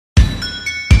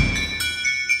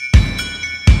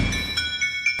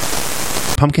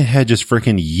Pumpkinhead just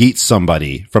freaking yeets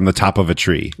somebody from the top of a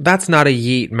tree. That's not a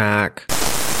yeet, Mac.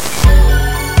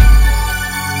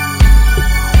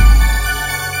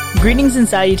 Greetings and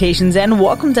salutations, and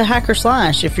welcome to Hack or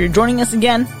Slash. If you're joining us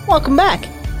again, welcome back.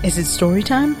 Is it story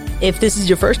time? If this is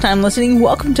your first time listening,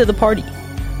 welcome to the party.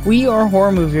 We are a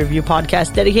horror movie review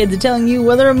podcast dedicated to telling you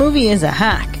whether a movie is a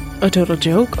hack, a total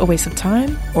joke, a waste of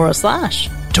time, or a slash.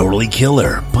 Totally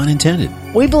killer, pun intended.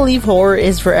 We believe horror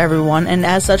is for everyone, and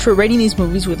as such, we're rating these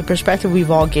movies with the perspective we've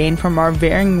all gained from our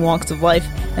varying walks of life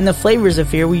and the flavors of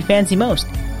fear we fancy most.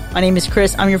 My name is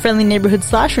Chris. I'm your friendly neighborhood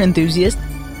slasher enthusiast.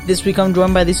 This week I'm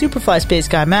joined by the Superfly Space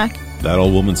Guy, Mac. That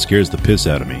old woman scares the piss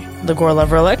out of me. The gore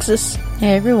lover, Alexis.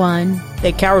 Hey, everyone.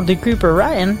 The cowardly creeper,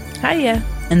 Ryan. Hiya.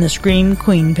 And the Scream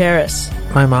Queen, Paris.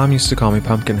 My mom used to call me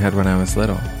Pumpkinhead when I was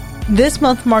little. This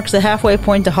month marks the halfway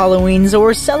point to Halloween, so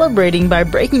we're celebrating by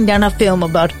breaking down a film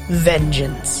about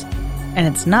vengeance. And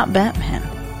it's not Batman.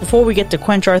 Before we get to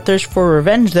quench our thirst for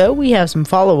revenge, though, we have some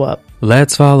follow-up.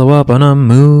 Let's follow up on a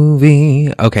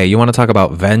movie. Okay, you want to talk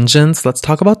about vengeance? Let's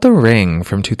talk about The Ring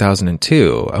from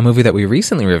 2002, a movie that we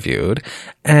recently reviewed.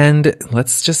 And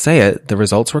let's just say it, the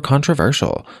results were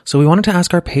controversial. So we wanted to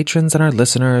ask our patrons and our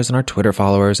listeners and our Twitter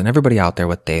followers and everybody out there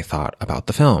what they thought about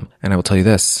the film. And I will tell you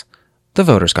this, the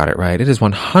voters got it right. It is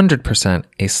 100%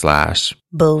 a slash.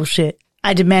 Bullshit.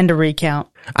 I demand a recount.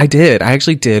 I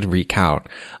actually did recount.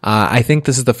 I think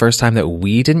this is the first time that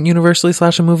we didn't universally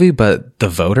slash a movie, but the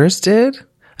voters did.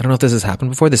 I don't know if this has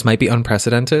happened before. This might be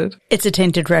unprecedented. It's a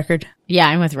tainted record. Yeah,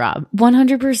 I'm with Rob.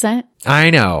 100%. I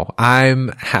know. I'm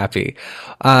happy.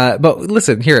 But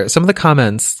listen, here, some of the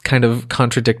comments kind of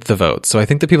contradict the votes. So I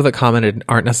think the people that commented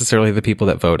aren't necessarily the people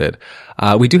that voted.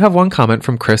 We do have one comment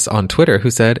from Chris on Twitter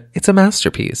who said, it's a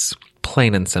masterpiece.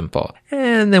 Plain and simple.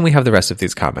 And then we have the rest of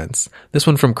these comments. This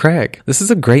one from Craig. This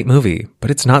is a great movie, but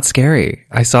it's not scary.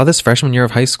 I saw this freshman year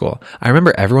of high school. I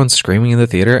remember everyone screaming in the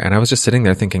theater, and I was just sitting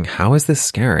there thinking, how is this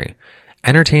scary?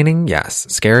 Entertaining? Yes.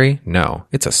 Scary? No.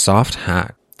 It's a soft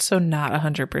hack. So not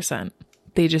 100%.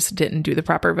 They just didn't do the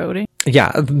proper voting.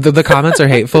 Yeah, the comments are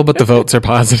hateful, but the votes are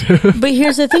positive. But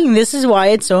here's the thing. This is why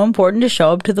it's so important to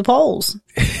show up to the polls.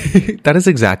 That is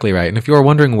exactly right. And if you are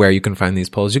wondering where you can find these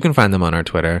polls, you can find them on our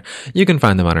Twitter. You can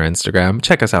find them on our Instagram.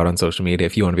 Check us out on social media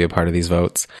if you want to be a part of these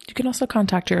votes. You can also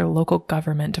contact your local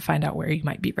government to find out where you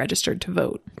might be registered to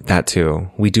vote. That too.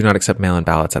 We do not accept mail-in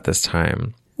ballots at this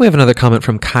time. We have another comment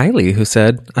from Kylie who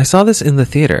said, I saw this in the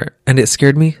theater and it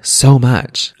scared me so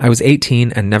much. I was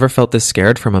 18 and never felt this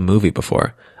scared from a movie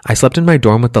before. I slept in my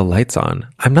dorm with the lights on.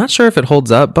 I'm not sure if it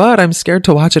holds up, but I'm scared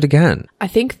to watch it again. I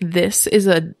think this is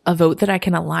a vote that I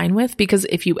can align with because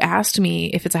if you asked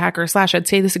me if it's a hack or a slash, I'd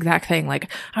say this exact thing.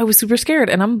 Like, I was super scared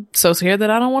and I'm so scared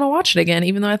that I don't want to watch it again,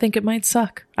 even though I think it might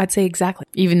suck. I'd say exactly.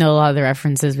 Even though a lot of the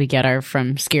references we get are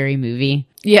from Scary Movie.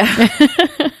 Yeah.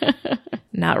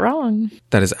 Not wrong.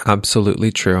 That is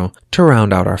absolutely true. To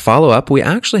round out our follow-up, we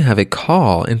actually have a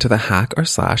call into the hack or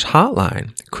slash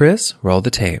hotline. Chris, roll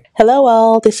the tape. Hello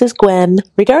all, this is Gwen.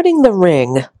 Regarding The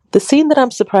Ring, the scene that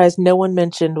I'm surprised no one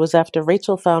mentioned was after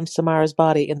Rachel found Samara's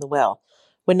body in the well,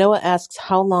 when Noah asks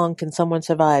how long can someone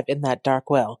survive in that dark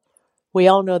well. We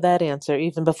all know that answer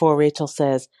even before Rachel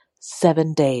says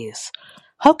 7 days.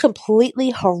 How completely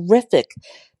horrific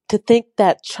to think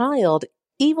that child,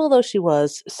 evil though she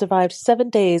was, survived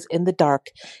 7 days in the dark,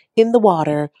 in the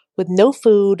water, with no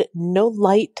food, no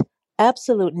light,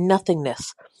 absolute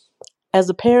nothingness. As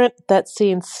a parent, that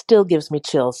scene still gives me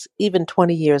chills, even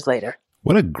 20 years later.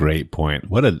 What a great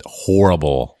point. What a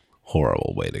horrible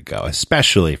way to go,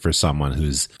 especially for someone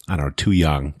who's, I don't know, too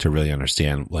young to really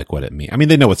understand like what it means. I mean,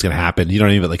 they know what's going to happen. You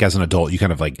don't even, like, as an adult, you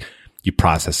kind of like, you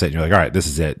process it and you're like, all right, this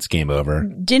is it. It's game over.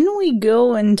 Didn't we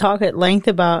go and talk at length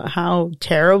about how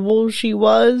terrible she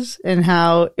was and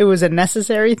how it was a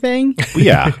necessary thing?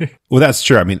 Yeah. Well, that's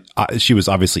true. I mean, she was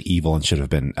obviously evil and should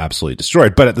have been absolutely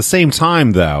destroyed. But at the same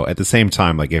time, though,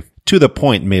 like if to the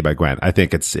point made by Gwen, I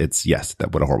think it's yes,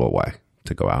 that what a horrible way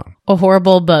to go out. A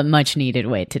horrible but much needed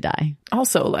way to die.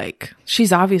 Also, like,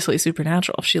 she's obviously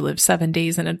supernatural if she lived 7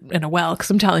 days in a well. Because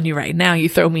I'm telling you right now, you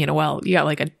throw me in a well, you got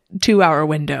like a 2-hour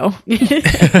window.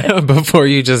 Before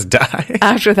you just die.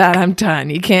 After that, I'm done.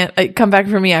 You can't come back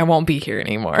for me. I won't be here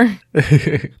anymore.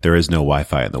 There is no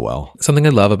Wi-Fi in the well. Something I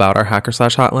love about our hacker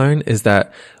slash hotline is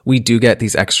that we do get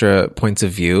these extra points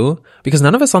of view because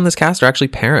none of us on this cast are actually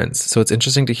parents. So it's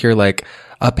interesting to hear like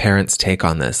a parent's take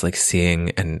on this, like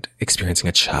seeing and experiencing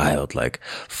a child like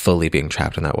fully being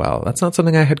trapped in that well. That's not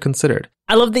something I had considered.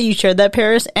 I love that you shared that,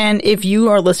 Paris. And if you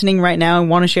are listening right now and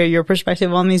want to share your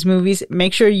perspective on these movies,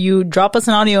 make sure you drop us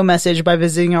an audio message by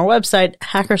visiting our website,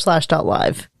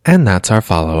 hackerslash.live. And that's our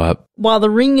follow-up. While The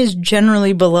Ring is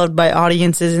generally beloved by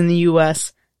audiences in the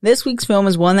US, this week's film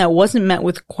is one that wasn't met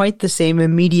with quite the same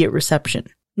immediate reception.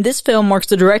 This film marks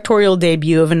the directorial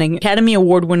debut of an Academy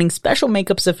Award-winning special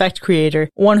makeups effect creator,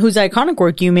 one whose iconic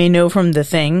work you may know from The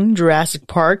Thing, Jurassic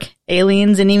Park,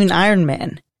 Aliens, and even Iron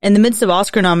Man. In the midst of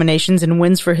Oscar nominations and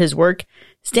wins for his work,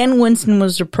 Stan Winston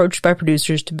was approached by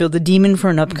producers to build a demon for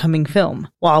an upcoming film.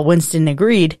 While Winston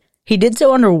agreed, he did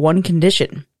so under one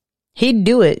condition. He'd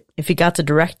do it if he got to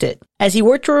direct it. As he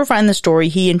worked to refine the story,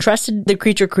 he entrusted the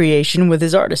creature creation with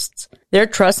his artists. Their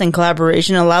trust and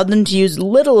collaboration allowed them to use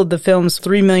little of the film's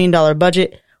 $3 million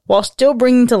budget while still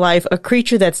bringing to life a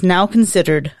creature that's now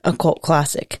considered a cult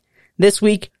classic. This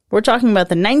week, we're talking about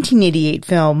the 1988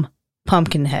 film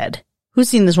Pumpkinhead. Who's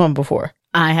seen this one before?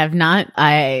 I have not.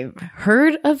 I've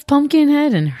heard of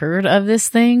Pumpkinhead and heard of this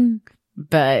thing,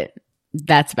 but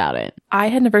that's about it. I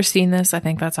had never seen this. I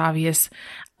think that's obvious.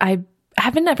 I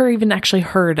haven't ever even actually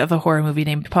heard of a horror movie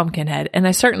named Pumpkinhead, and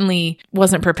I certainly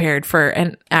wasn't prepared for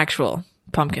an actual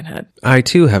Pumpkinhead. I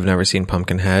too have never seen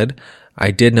Pumpkinhead.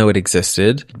 I did know it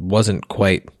existed. Wasn't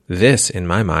quite this in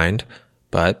my mind,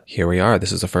 but here we are.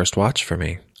 This is a first watch for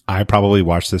me. I probably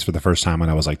watched this for the first time when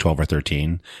I was like 12 or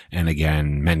 13, and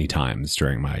again many times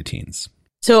during my teens.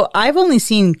 So I've only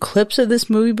seen clips of this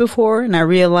movie before, and I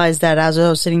realized that as I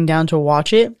was sitting down to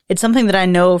watch it, it's something that I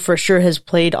know for sure has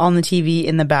played on the TV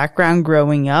in the background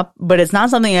growing up, but it's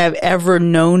not something I've ever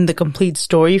known the complete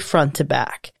story front to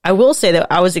back. I will say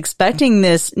that I was expecting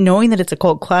this, knowing that it's a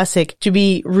cult classic, to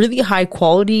be really high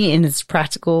quality in its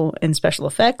practical and special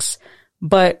effects,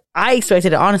 but I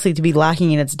expected it honestly to be lacking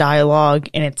in its dialogue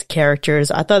and its characters.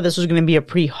 I thought this was going to be a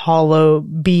pretty hollow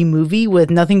B movie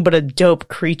with nothing but a dope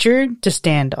creature to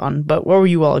stand on. But what were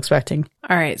you all expecting?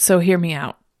 All right, so hear me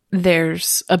out.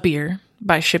 There's a beer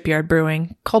by Shipyard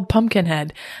Brewing called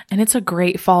Pumpkinhead, and it's a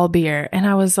great fall beer. And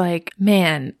I was like,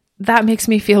 man, that makes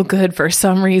me feel good for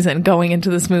some reason going into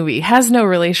this movie. Has no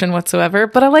relation whatsoever,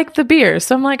 but I like the beer.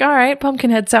 So I'm like, all right,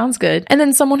 Pumpkinhead sounds good. And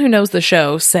then someone who knows the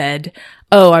show said,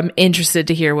 oh, I'm interested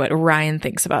to hear what Ryan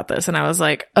thinks about this. And I was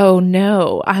like, oh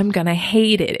no, I'm going to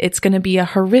hate it. It's going to be a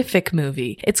horrific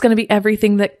movie. It's going to be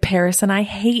everything that Paris and I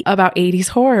hate about 80s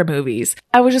horror movies.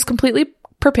 I was just completely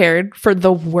prepared for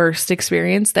the worst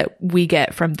experience that we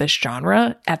get from this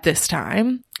genre at this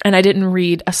time. And I didn't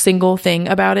read a single thing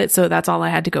about it, so that's all I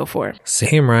had to go for.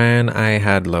 Same, Ryan. I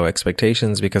had low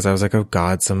expectations because I was like, oh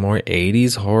God, some more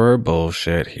 80s horror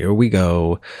bullshit. Here we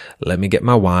go. Let me get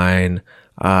my wine.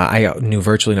 I knew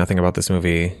virtually nothing about this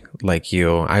movie like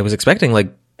you. I was expecting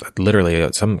like literally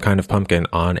some kind of pumpkin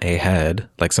on a head,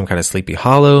 like some kind of Sleepy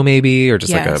Hollow maybe, or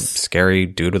just like a scary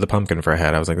dude with a pumpkin for a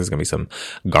head. I was like, this is going to be some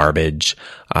garbage.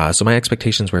 So my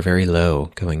expectations were very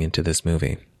low going into this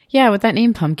movie. Yeah, with that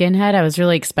name Pumpkinhead, I was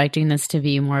really expecting this to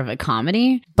be more of a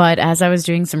comedy. But as I was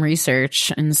doing some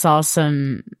research and saw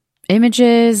some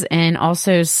images and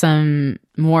also some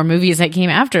more movies that came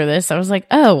after this, I was like,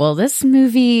 oh, well, this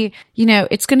movie, you know,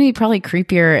 it's going to be probably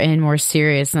creepier and more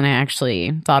serious than I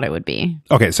actually thought it would be.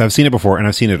 Okay, so I've seen it before, and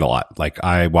I've seen it a lot. Like,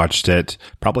 I watched it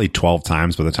probably 12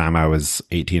 times by the time I was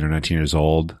 18 or 19 years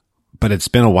old. But it's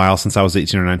been a while since I was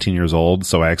 18 or 19 years old,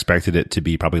 so I expected it to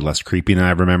be probably less creepy than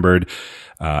I remembered,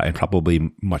 and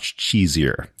probably much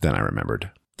cheesier than I remembered.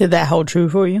 Did that hold true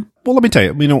for you? Well, let me tell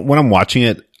you, when I'm watching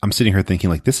it, I'm sitting here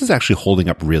thinking like, this is actually holding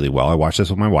up really well. I watched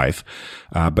this with my wife,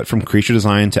 but from creature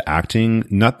design to acting,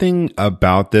 nothing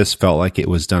about this felt like it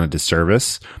was done a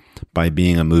disservice by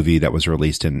being a movie that was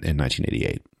released in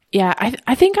 1988. Yeah,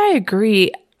 I think I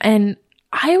agree. And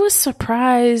I was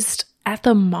surprised at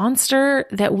the monster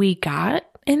that we got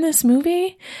in this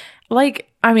movie.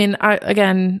 Like, I mean,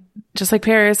 again, just like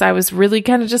Paris, I was really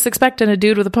kind of just expecting a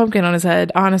dude with a pumpkin on his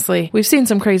head. Honestly, we've seen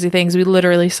some crazy things. We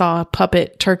literally saw a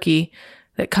puppet turkey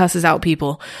that cusses out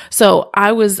people. So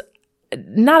I was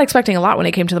not expecting a lot when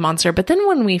it came to the monster, but then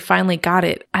when we finally got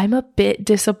it, I'm a bit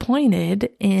disappointed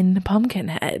in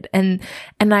Pumpkinhead, and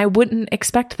I wouldn't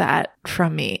expect that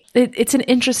from me. It's an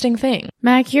interesting thing.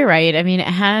 Mac, you're right. I mean, it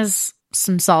has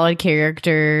some solid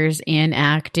characters and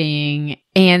acting,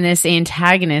 and this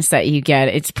antagonist that you get,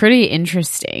 it's pretty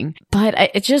interesting. But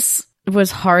it just was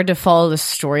hard to follow the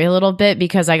story a little bit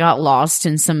because I got lost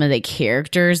in some of the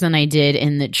characters than I did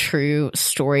in the true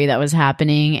story that was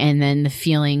happening, and then the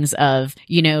feelings of,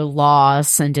 you know,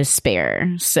 loss and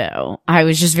despair. So I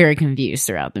was just very confused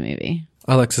throughout the movie.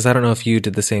 Alexis, I don't know if you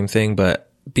did the same thing, but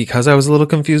because I was a little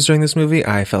confused during this movie,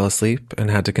 I fell asleep and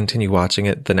had to continue watching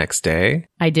it the next day.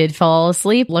 I did fall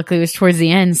asleep. Luckily, it was towards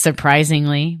the end,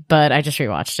 surprisingly, but I just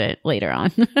rewatched it later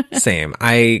on. Same.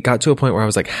 I got to a point where I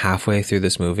was like halfway through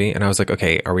this movie and I was like,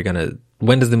 okay,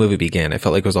 when does the movie begin? It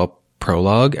felt like it was all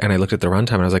prologue and I looked at the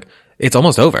runtime and I was like, it's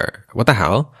almost over. What the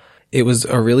hell? It was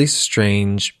a really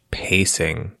strange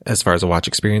pacing as far as a watch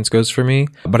experience goes for me.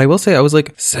 But I will say I was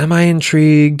like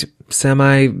semi-intrigued,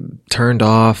 semi-turned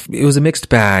off. It was a mixed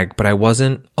bag, but I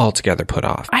wasn't altogether put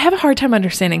off. I have a hard time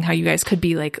understanding how you guys could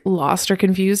be like lost or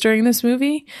confused during this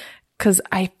movie, because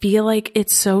I feel like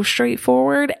it's so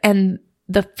straightforward, and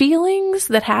the feelings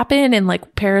that happen in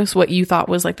like Paris, what you thought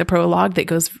was like the prologue that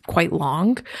goes quite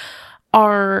long,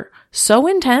 are so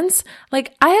intense.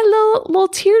 Like I had little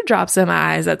teardrops in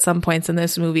my eyes at some points in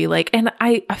this movie. Like, and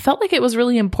I felt like it was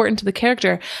really important to the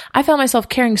character. I found myself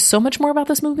caring so much more about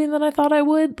this movie than I thought I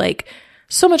would. Like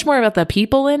so much more about the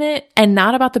people in it and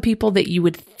not about the people that you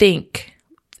would think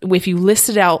if you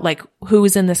listed out like who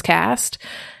is in this cast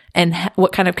and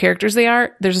what kind of characters they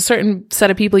are. There's a certain set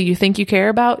of people you think you care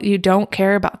about, you don't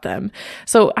care about them.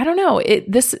 So I don't know.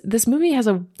 This movie has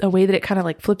a way that it kind of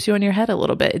like flips you on your head a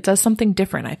little bit. It does something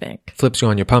different, I think. Flips you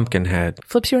on your pumpkin head.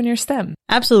 Flips you on your stem.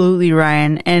 Absolutely,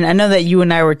 Ryan. And I know that you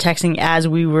and I were texting as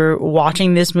we were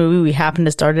watching this movie. We happened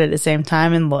to start it at the same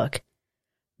time. And look,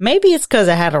 maybe it's because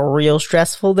I had a real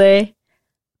stressful day,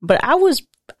 but I was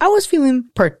feeling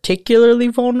particularly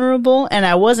vulnerable, and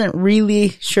I wasn't really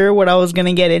sure what I was going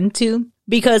to get into.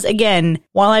 Because again,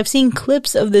 while I've seen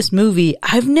clips of this movie,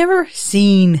 I've never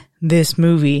seen this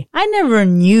movie. I never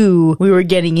knew we were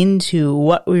getting into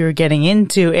what we were getting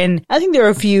into. And I think there are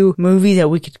a few movies that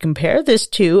we could compare this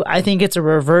to. I think it's a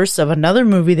reverse of another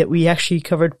movie that we actually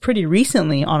covered pretty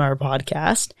recently on our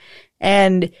podcast.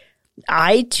 And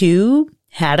I too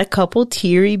had a couple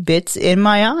teary bits in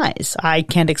my eyes. I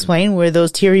can't explain where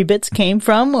those teary bits came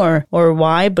from or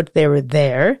why, but they were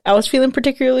there. I was feeling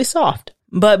particularly soft.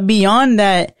 But beyond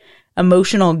that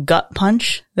emotional gut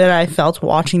punch that I felt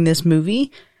watching this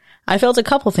movie, I felt a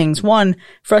couple things. One,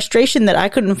 frustration that I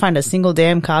couldn't find a single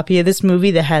damn copy of this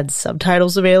movie that had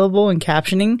subtitles available and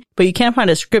captioning, but you can't find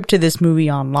a script to this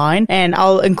movie online. And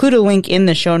I'll include a link in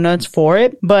the show notes for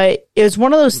it. But it was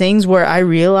one of those things where I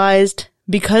realized,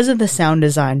 because of the sound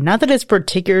design, not that it's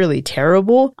particularly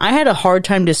terrible, I had a hard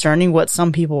time discerning what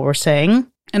some people were saying.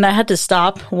 And I had to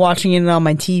stop watching it on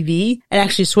my TV and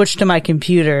actually switch to my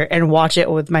computer and watch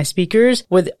it with my speakers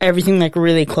with everything like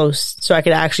really close so I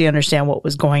could actually understand what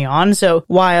was going on. So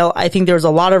while I think there was a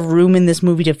lot of room in this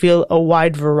movie to feel a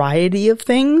wide variety of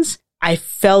things, I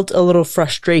felt a little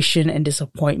frustration and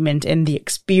disappointment in the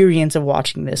experience of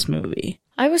watching this movie.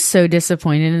 I was so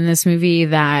disappointed in this movie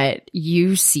that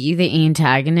you see the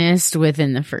antagonist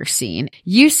within the first scene.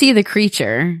 You see the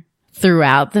creature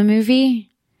throughout the movie.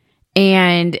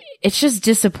 And it's just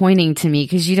disappointing to me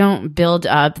because you don't build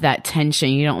up that tension.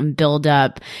 You don't build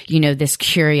up, this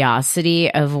curiosity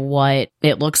of what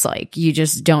it looks like. You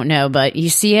just don't know, but you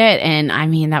see it. And I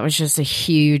mean, that was just a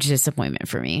huge disappointment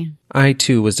for me. I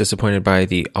too was disappointed by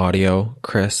the audio,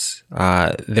 Chris.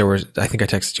 I think I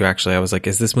texted you actually. I was like,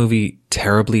 is this movie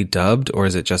terribly dubbed or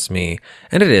is it just me?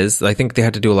 And it is. I think they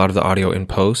had to do a lot of the audio in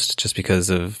post just because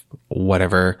of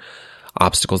whatever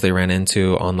obstacles they ran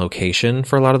into on location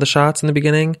for a lot of the shots in the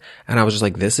beginning. And I was just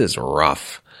like, this is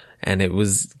rough. And it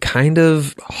was kind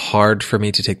of hard for me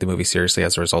to take the movie seriously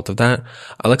as a result of that.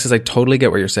 Alexis, I totally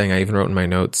get what you're saying. I even wrote in my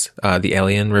notes, the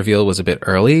alien reveal was a bit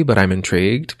early, but I'm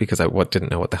intrigued because I didn't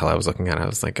know what the hell I was looking at. I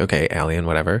was like, okay, alien,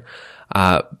 whatever.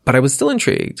 But I was still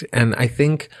intrigued. And I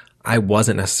think I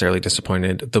wasn't necessarily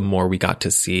disappointed the more we got to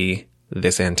see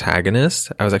this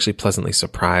antagonist. I was actually pleasantly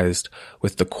surprised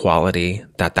with the quality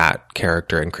that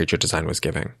character and creature design was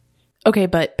giving. Okay,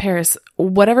 but Paris,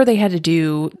 whatever they had to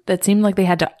do, that seemed like they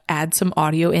had to add some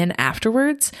audio in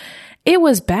afterwards. It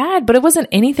was bad, but it wasn't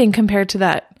anything compared to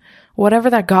that, whatever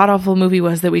that god-awful movie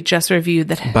was that we just reviewed.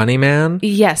 That Bunny Man?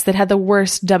 Yes, that had the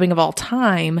worst dubbing of all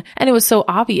time, and it was so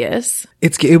obvious.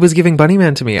 It was giving Bunny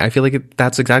Man to me. I feel like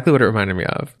that's exactly what it reminded me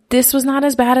of. This was not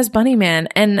as bad as Bunny Man,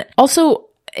 and also,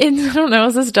 I don't know,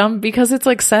 is this dumb? Because it's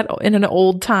like set in an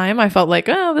old time, I felt like,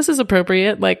 oh, this is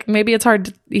appropriate. Like, maybe it's hard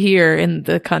to hear in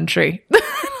the country.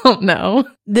 I don't know.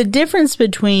 The difference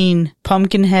between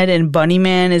Pumpkinhead and Bunny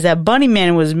Man is that Bunny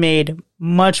Man was made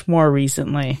much more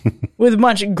recently with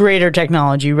much greater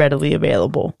technology readily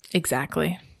available.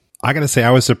 Exactly. I gotta say,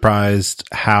 I was surprised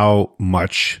how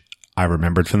much I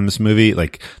remembered from this movie.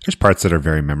 Like, there's parts that are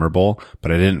very memorable, but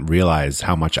I didn't realize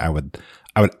how much I would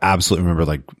absolutely remember,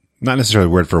 like, not necessarily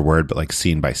word for word, but like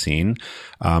scene by scene.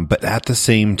 But at the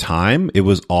same time, it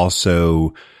was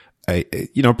also a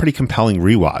pretty compelling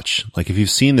rewatch. Like, if you've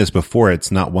seen this before,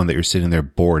 it's not one that you're sitting there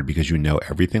bored because you know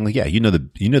everything. Like, yeah, you know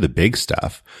the big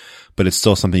stuff, but it's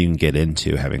still something you can get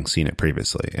into having seen it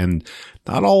previously. And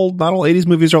not all 80s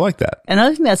movies are like that.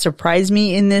 Another thing that surprised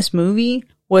me in this movie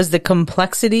was the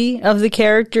complexity of the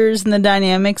characters and the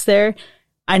dynamics there.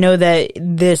 I know that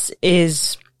this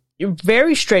is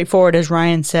very straightforward, as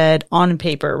Ryan said, on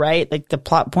paper, right? Like the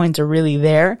plot points are really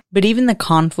there. But even the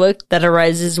conflict that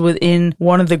arises within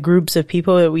one of the groups of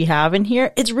people that we have in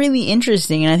here, it's really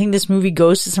interesting. And I think this movie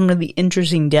goes to some really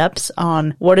interesting depths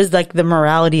on what is like the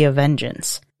morality of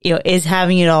vengeance. You know, is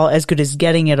having it all as good as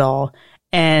getting it all?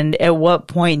 And at what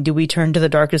point do we turn to the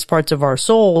darkest parts of our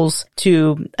souls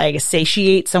to, I guess,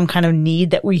 satiate some kind of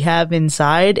need that we have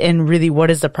inside? And really,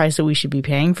 what is the price that we should be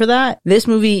paying for that? This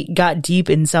movie got deep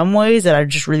in some ways that I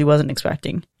just really wasn't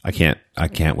expecting. I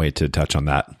can't wait to touch on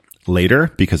that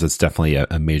later because it's definitely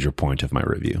a major point of my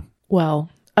review. Well,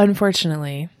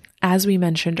 unfortunately, as we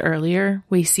mentioned earlier,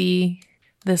 we see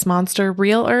this monster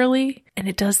real early, and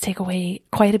it does take away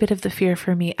quite a bit of the fear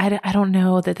for me. I don't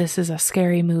know that this is a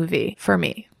scary movie for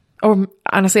me. Or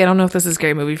honestly, I don't know if this is a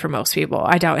scary movie for most people.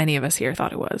 I doubt any of us here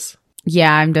thought it was.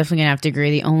 Yeah, I'm definitely going to have to agree.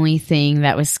 The only thing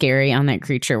that was scary on that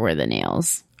creature were the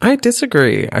nails. I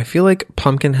disagree. I feel like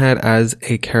Pumpkinhead as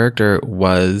a character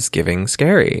was giving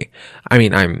scary. I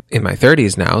mean, I'm in my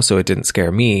 30s now, so it didn't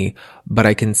scare me, but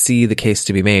I can see the case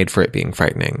to be made for it being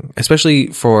frightening, especially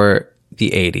for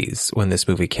the 80s when this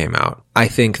movie came out. I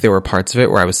think there were parts of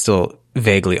it where I was still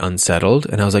vaguely unsettled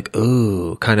and I was like,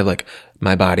 ooh, kind of like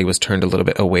my body was turned a little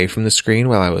bit away from the screen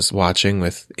while I was watching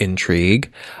with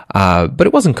intrigue. But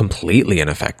it wasn't completely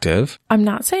ineffective. I'm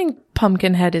not saying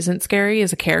Pumpkinhead isn't scary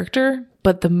as a character,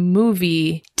 but the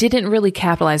movie didn't really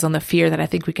capitalize on the fear that I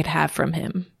think we could have from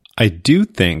him. I do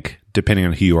think, depending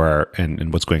on who you are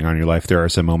and what's going on in your life, there are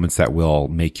some moments that will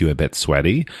make you a bit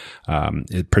sweaty,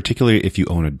 particularly if you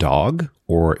own a dog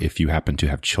or if you happen to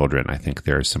have children. I think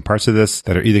there's some parts of this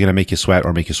that are either going to make you sweat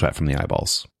or make you sweat from the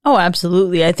eyeballs. Oh,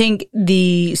 absolutely. I think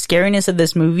the scariness of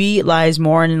this movie lies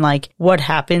more in like what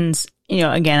happens. You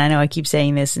know, again, I know I keep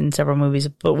saying this in several movies,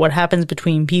 but what happens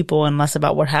between people and less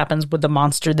about what happens with the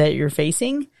monster that you're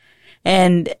facing.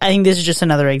 And I think this is just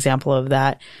another example of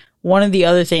that. One of the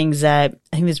other things that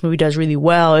I think this movie does really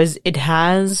well is it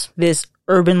has this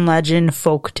urban legend,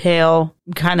 folktale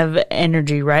kind of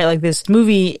energy, right? Like this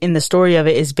movie in the story of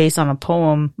it is based on a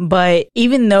poem, but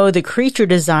even though the creature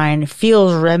design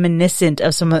feels reminiscent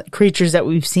of some of the creatures that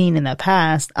we've seen in the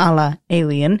past, a la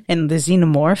Alien and the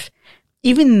Xenomorph,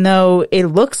 even though it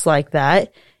looks like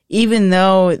that, even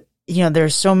though you know,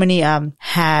 there's so many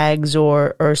hags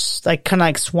or like kind of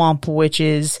like swamp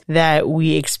witches that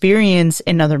we experience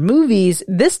in other movies,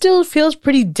 this still feels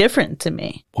pretty different to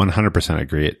me. 100%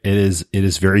 agree. It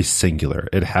is very singular.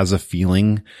 It has a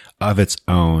feeling of its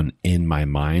own in my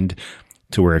mind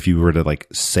to where if you were to like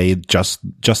say just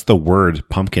the word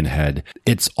Pumpkinhead,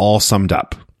 it's all summed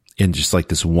up in just like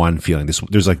this one feeling.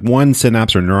 There's like one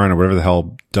synapse or neuron or whatever the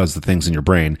hell does the things in your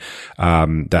brain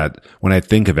that when I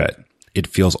think of it, it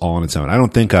feels all on its own. I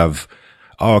don't think of,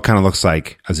 oh, it kind of looks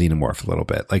like a xenomorph a little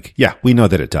bit. Like, yeah, we know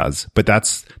that it does, but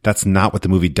that's not what the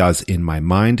movie does in my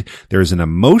mind. There's an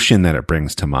emotion that it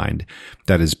brings to mind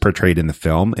that is portrayed in the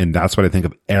film. And that's what I think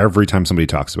of every time somebody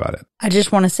talks about it. I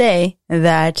just want to say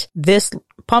that this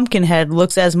Pumpkinhead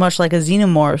looks as much like a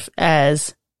xenomorph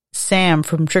as Sam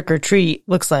from Trick or Treat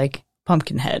looks like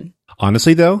Pumpkinhead.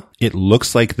 Honestly, though, it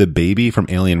looks like the baby from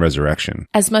Alien Resurrection.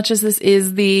 As much as this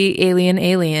is the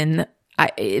Alien,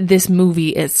 this movie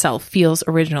itself feels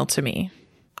original to me.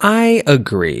 I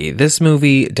agree. This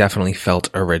movie definitely felt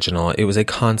original. It was a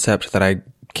concept that I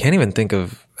can't even think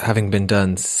of having been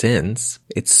done since.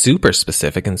 It's super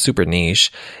specific and super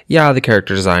niche. Yeah, the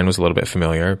character design was a little bit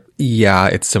familiar. Yeah,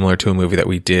 it's similar to a movie that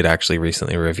we did actually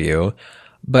recently review.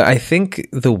 But I think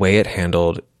the way it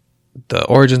handled the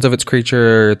origins of its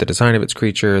creature, the design of its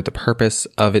creature, the purpose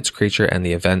of its creature, and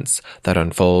the events that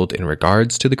unfold in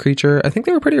regards to the creature, I think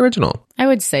they were pretty original. I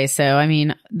would say so. I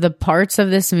mean, the parts of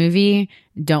this movie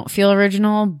don't feel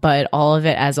original, but all of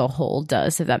it as a whole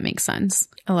does, if that makes sense.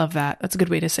 I love that. That's a good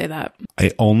way to say that.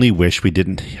 I only wish we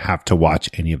didn't have to watch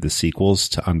any of the sequels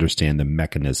to understand the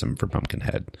mechanism for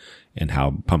Pumpkinhead and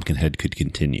how Pumpkinhead could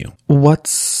continue.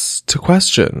 What's to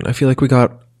question? I feel like we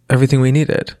got everything we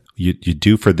needed. You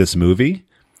do for this movie,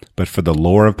 but for the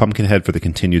lore of Pumpkinhead, for the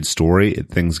continued story,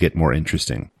 things get more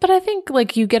interesting. But I think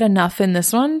like you get enough in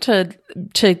this one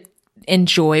to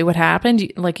enjoy what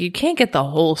happened. Like you can't get the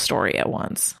whole story at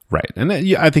once. Right. And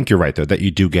I think you're right, though, that you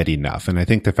do get enough. And I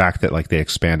think the fact that like they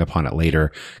expand upon it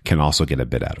later can also get a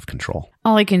bit out of control.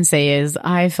 All I can say is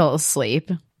I fell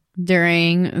asleep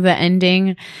during the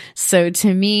ending. So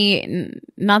to me,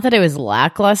 not that it was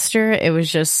lackluster, it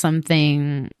was just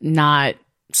something not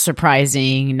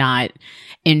surprising, not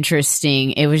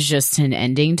interesting. It was just an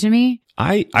ending to me.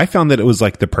 I found that it was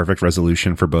like the perfect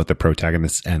resolution for both the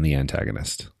protagonist and the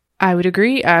antagonist. I would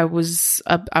agree. I was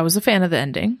a fan of the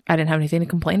ending. I didn't have anything to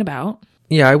complain about.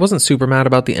 Yeah, I wasn't super mad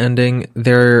about the ending.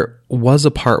 There was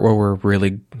a part where we're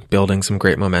really building some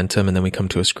great momentum, and then we come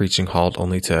to a screeching halt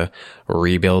only to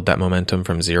rebuild that momentum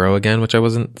from zero again, which I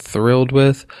wasn't thrilled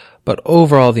with. But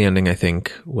overall, the ending, I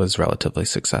think, was relatively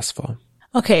successful.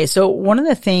 Okay, so one of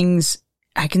the things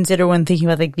I consider when thinking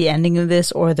about like the ending of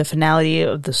this or the finality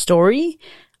of the story,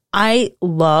 I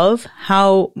love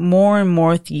how more and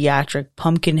more theatric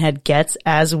Pumpkinhead gets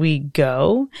as we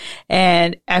go.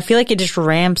 And I feel like it just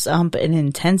ramps up in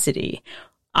intensity.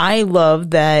 I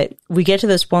love that we get to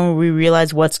this point where we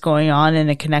realize what's going on in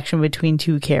a connection between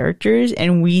two characters,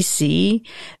 and we see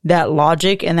that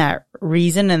logic and that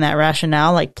reason and that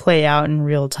rationale like play out in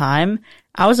real time.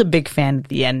 I was a big fan of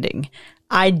the ending.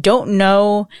 I don't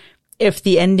know if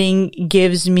the ending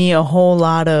gives me a whole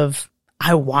lot of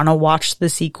I want to watch the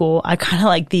sequel. I kind of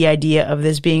like the idea of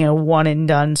this being a one and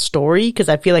done story because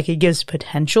I feel like it gives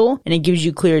potential and it gives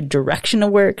you clear direction of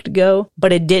where it could go,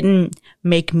 but it didn't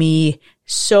make me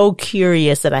so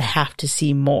curious that I have to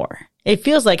see more. It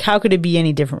feels like, how could it be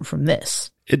any different from this?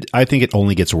 I think it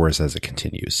only gets worse as it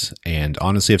continues. And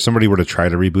honestly, if somebody were to try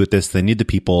to reboot this, they need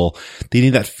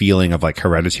that feeling of like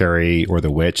Hereditary or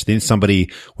The Witch. They need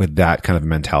somebody with that kind of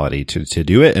mentality to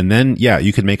do it. And then, yeah,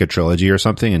 you could make a trilogy or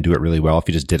something and do it really well if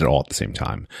you just did it all at the same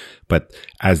time. But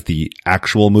as the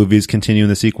actual movies continue in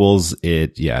the sequels,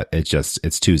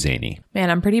 it's too zany. Man,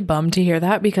 I'm pretty bummed to hear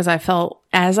that because I felt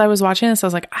as I was watching this, I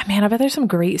was like, man, I bet there's some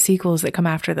great sequels that come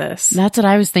after this. That's what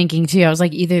I was thinking too. I was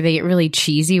like, either they get really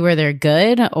cheesy where they're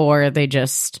good or they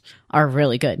just are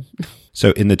really good.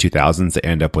 So in the 2000s, they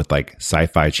end up with like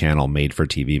Sci-Fi Channel made for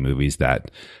TV movies that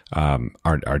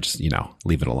are just,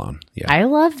 leave it alone. Yeah. I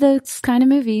love those kind of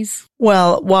movies.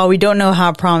 Well, while we don't know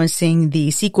how promising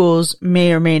the sequels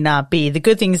may or may not be, the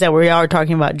good thing is that we are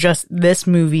talking about just this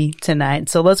movie tonight.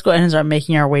 So let's go ahead and start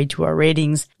making our way to our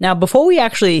ratings. Now, before we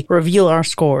actually reveal our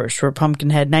scores for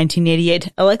Pumpkinhead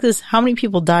 1988, Alexis, how many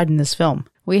people died in this film?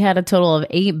 We had a total of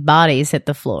 8 bodies hit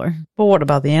the floor. But what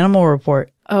about the animal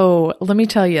report? Oh, let me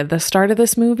tell you, the start of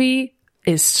this movie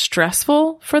is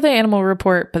stressful for the animal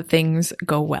report, but things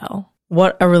go well.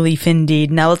 What a relief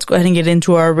indeed. Now let's go ahead and get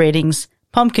into our ratings.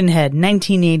 Pumpkinhead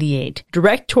 1988.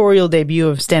 Directorial debut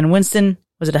of Stan Winston.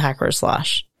 Was it a hack or a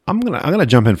slash? I'm gonna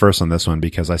jump in first on this one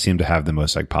because I seem to have the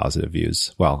most like positive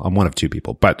views. Well, I'm one of two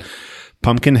people, but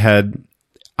Pumpkinhead,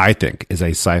 I think, is a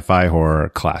sci-fi horror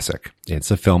classic.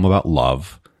 It's a film about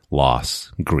love,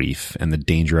 loss, grief, and the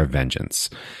danger of vengeance.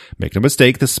 Make no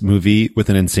mistake, this movie with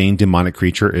an insane demonic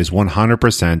creature is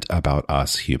 100% about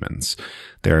us humans.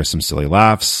 There are some silly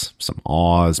laughs, some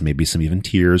awes, maybe some even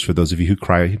tears for those of you who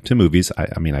cry to movies.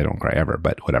 I mean, I don't cry ever,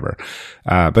 but whatever.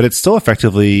 But it's still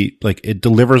effectively, like, it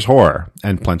delivers horror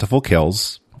and plentiful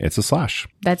kills. It's a slash.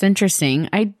 That's interesting.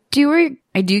 I do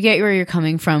get where you're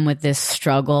coming from with this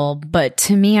struggle, but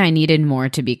to me, I needed more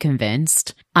to be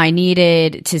convinced. I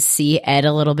needed to see Ed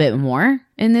a little bit more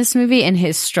in this movie and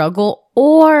his struggle,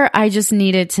 or I just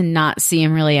needed to not see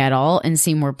him really at all and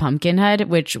see more Pumpkinhead,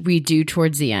 which we do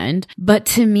towards the end. But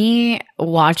to me,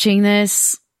 watching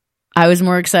this, I was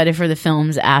more excited for the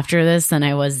films after this than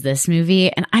I was this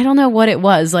movie. And I don't know what it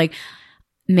was. Like,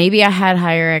 maybe I had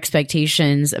higher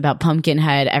expectations about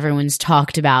Pumpkinhead. Everyone's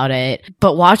talked about it.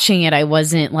 But watching it, I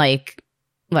wasn't like,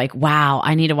 wow,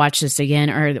 I need to watch this again,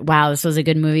 or wow, this was a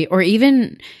good movie, or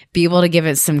even be able to give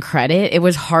it some credit. It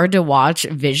was hard to watch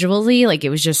visually. Like, it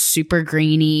was just super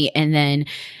grainy, and then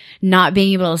not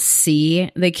being able to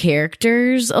see the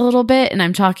characters a little bit. And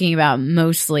I'm talking about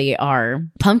mostly our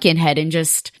Pumpkinhead, and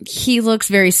just, he looks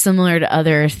very similar to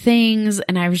other things.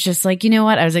 And I was just like, you know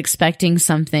what? I was expecting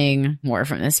something more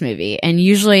from this movie. And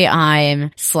usually I'm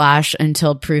slash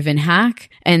until proven hack.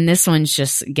 And this one's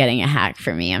just getting a hack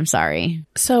for me. I'm sorry.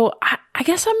 So I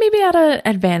guess I'm maybe at an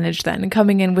advantage then,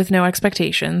 coming in with no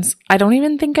expectations. I don't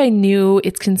even think I knew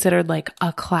it's considered like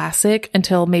a classic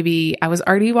until maybe I was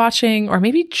already watching, or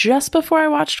maybe just before I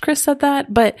watched Chris said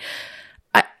that. But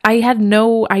I had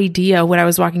no idea what I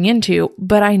was walking into.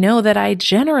 But I know that I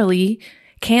generally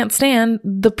can't stand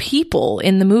the people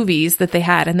in the movies that they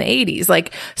had in the 80s.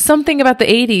 Like, something about the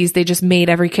 80s, they just made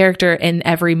every character in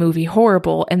every movie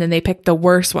horrible, and then they picked the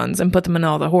worst ones and put them in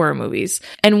all the horror movies.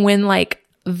 And when like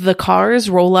the cars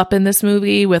roll up in this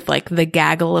movie with like the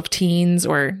gaggle of teens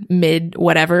or mid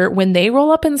whatever, when they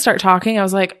roll up and start talking, I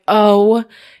was like, oh,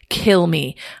 kill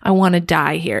me. I want to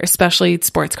die here, especially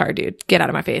sports car dude. Get out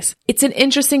of my face. It's an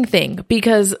interesting thing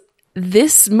because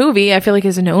this movie, I feel like,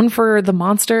 is known for the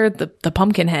monster, the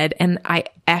Pumpkinhead, and I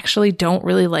actually don't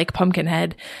really like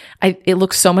Pumpkinhead. It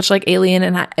looks so much like Alien,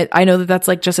 and I know that that's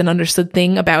like just an understood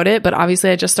thing about it, but obviously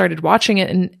I just started watching it,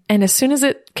 and as soon as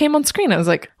it came on screen, I was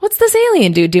like, what's this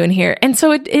alien dude doing here? And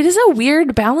so it is a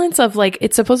weird balance of like,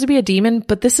 it's supposed to be a demon,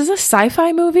 but this is a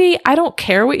sci-fi movie. I don't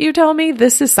care what you tell me.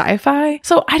 This is sci-fi.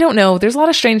 So I don't know. There's a lot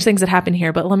of strange things that happen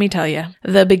here, but let me tell you,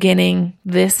 the beginning,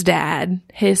 this dad,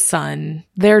 his son,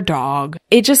 their dog,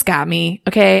 it just got me.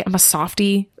 Okay. I'm a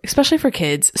softie, especially for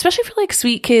kids, especially for like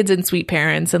sweet kids and sweet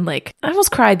parents. And like, I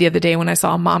almost cried the other day when I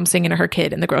saw a mom singing to her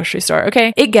kid in the grocery store.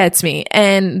 Okay. It gets me.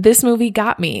 And this movie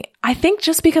got me. I think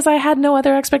just because I had no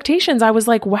other expectations, I was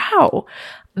like, wow,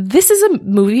 this is a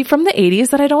movie from the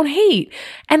 80s that I don't hate.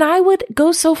 And I would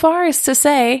go so far as to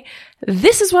say,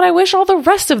 this is what I wish all the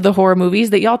rest of the horror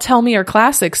movies that y'all tell me are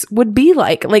classics would be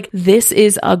like. Like, this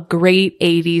is a great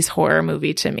 80s horror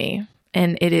movie to me.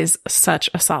 And it is such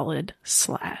a solid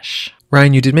slash.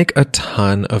 Ryan, you did make a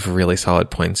ton of really solid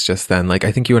points just then. Like,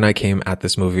 I think you and I came at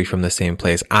this movie from the same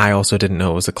place. I also didn't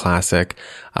know it was a classic.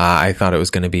 I thought it was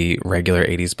going to be regular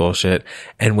 80s bullshit.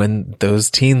 And when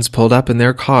those teens pulled up in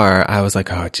their car, I was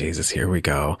like, oh, Jesus, here we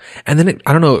go. And then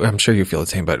I don't know, I'm sure you feel the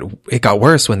same, but it got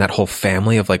worse when that whole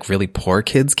family of like really poor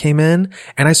kids came in.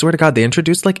 And I swear to God, they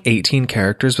introduced like 18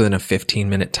 characters within a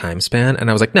 15-minute time span. And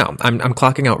I was like, no, I'm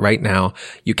clocking out right now.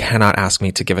 You cannot ask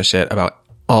me to give a shit about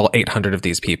all 800 of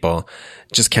these people.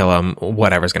 Just kill them.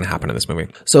 Whatever's going to happen in this movie.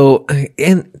 So,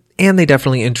 and they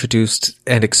definitely introduced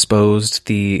and exposed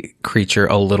the creature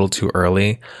a little too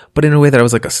early, but in a way that I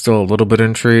was like still a little bit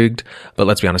intrigued. But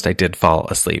let's be honest, I did fall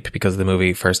asleep because the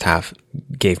movie first half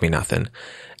gave me nothing.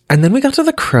 And then we got to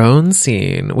the crone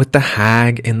scene with the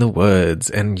hag in the woods.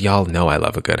 And y'all know I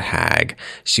love a good hag.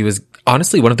 She was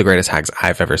honestly one of the greatest hags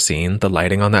I've ever seen. The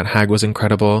lighting on that hag was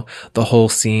incredible. The whole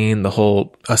scene, the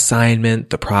whole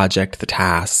assignment, the project, the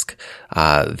task,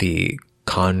 the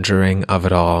conjuring of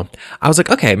it all. I was like,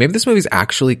 okay, maybe this movie's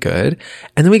actually good.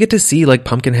 And then we get to see like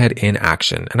Pumpkinhead in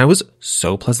action. And I was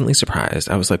so pleasantly surprised.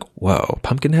 I was like, whoa,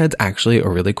 Pumpkinhead's actually a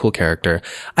really cool character.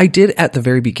 I did at the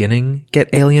very beginning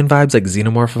get alien vibes, like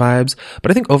xenomorph vibes,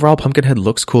 but I think overall Pumpkinhead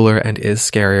looks cooler and is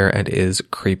scarier and is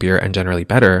creepier and generally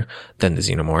better than the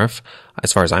xenomorph,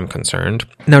 as far as I'm concerned.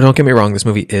 Now, don't get me wrong, this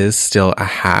movie is still a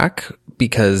hack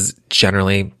because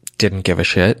generally didn't give a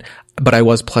shit. But I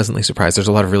was pleasantly surprised. There's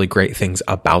a lot of really great things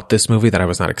about this movie that I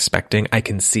was not expecting. I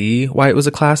can see why it was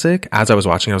a classic. As I was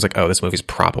watching, I was like, oh, this movie's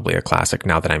probably a classic.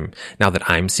 Now that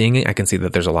I'm seeing it, I can see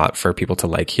that there's a lot for people to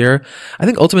like here. I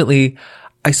think ultimately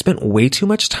I spent way too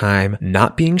much time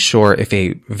not being sure if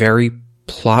a very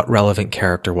plot relevant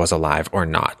character was alive or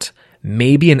not.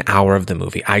 Maybe an hour of the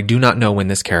movie. I do not know when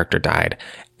this character died.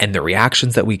 And the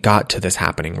reactions that we got to this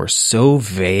happening were so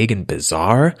vague and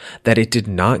bizarre that it did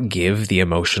not give the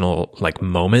emotional like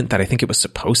moment that I think it was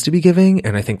supposed to be giving.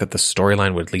 And I think that the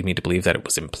storyline would lead me to believe that it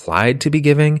was implied to be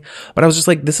giving. But I was just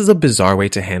like, this is a bizarre way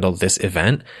to handle this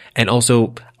event. And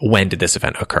also, when did this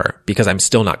event occur? Because I'm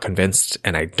still not convinced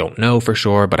and I don't know for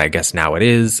sure, but I guess now it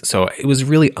is. So it was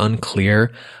really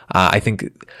unclear. I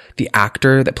think the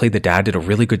actor that played the dad did a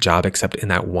really good job, except in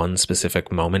that one specific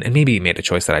moment. And maybe he made a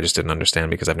choice that I just didn't understand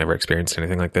because I've never experienced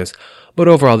anything like this. But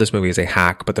overall, this movie is a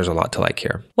hack, but there's a lot to like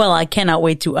here. Well, I cannot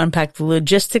wait to unpack the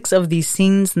logistics of these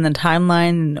scenes and the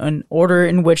timeline and order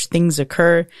in which things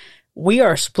occur. We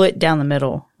are split down the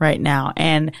middle right now,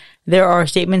 and there are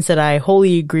statements that I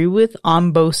wholly agree with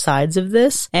on both sides of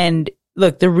this. And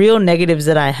look, the real negatives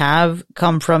that I have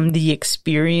come from the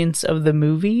experience of the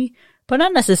movie, but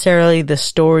not necessarily the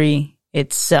story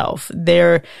itself.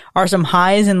 There are some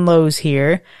highs and lows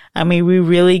here. I mean, we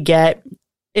really get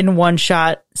in one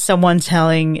shot someone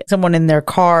telling someone in their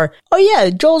car, oh yeah,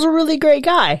 Joel's a really great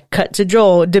guy. Cut to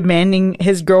Joel demanding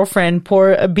his girlfriend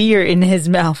pour a beer in his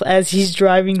mouth as he's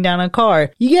driving down a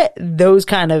car. You get those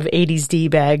kind of 80s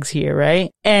D-bags here, right?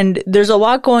 And there's a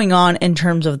lot going on in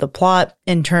terms of the plot,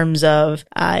 in terms of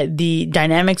the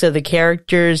dynamics of the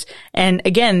characters. And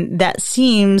again, that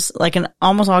seems like an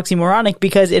almost oxymoronic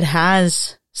because it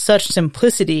has such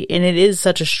simplicity and it is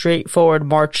such a straightforward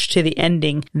march to the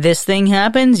ending. This thing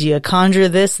happens, you conjure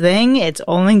this thing, it's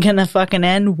only gonna fucking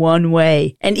end one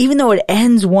way. And even though it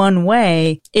ends one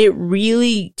way, it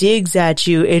really digs at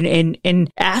you and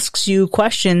asks you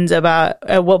questions about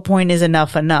at what point is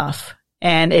enough enough.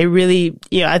 And it really,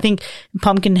 I think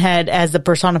Pumpkinhead as the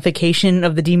personification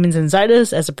of the demons inside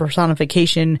us, as a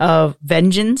personification of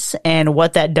vengeance and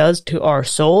what that does to our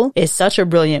soul is such a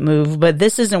brilliant move. But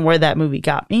this isn't where that movie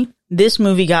got me. This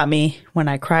movie got me when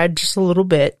I cried just a little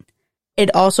bit.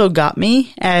 It also got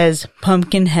me as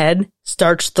Pumpkinhead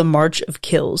starts the march of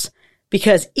kills.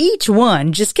 because each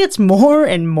one just gets more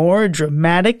and more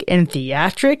dramatic and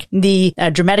theatric. The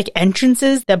dramatic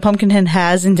entrances that Pumpkinhead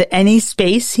has into any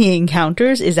space he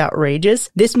encounters is outrageous.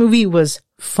 This movie was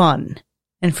fun,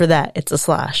 and for that, it's a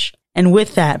slash. And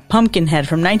with that, Pumpkinhead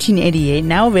from 1988,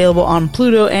 now available on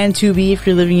Pluto and Tubi if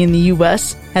you're living in the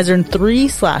US, has earned 3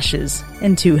 slashes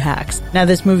and 2 hacks. Now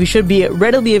this movie should be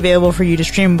readily available for you to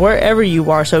stream wherever you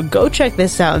are, so go check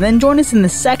this out and then join us in the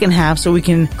second half so we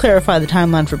can clarify the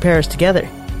timeline for Paris together.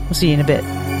 We'll see you in a bit.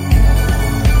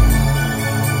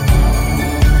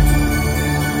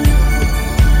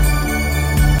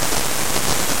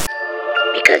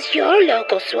 Because your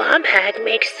local swamp hag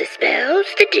makes the spells,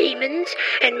 the demons,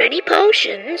 and many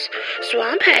potions,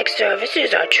 swamp hag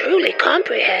services are truly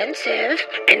comprehensive,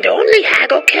 and only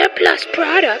Haggle Care Plus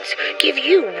products give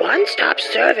you one-stop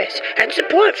service and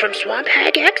support from swamp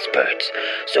hag experts,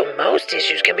 so most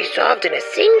issues can be solved in a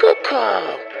single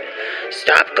call.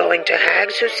 Stop going to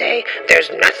hags who say, "There's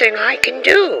nothing I can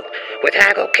do." With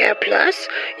Haggle Care Plus,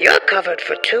 you're covered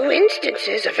for 2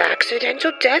 instances of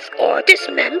accidental death or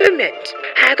dismemberment.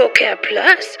 Haggle Care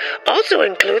Plus also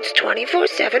includes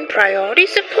 24/7 priority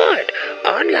support,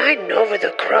 online and over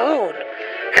the crone,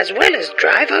 as well as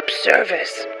drive-up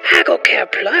service. Haggle Care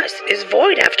Plus is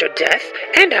void after death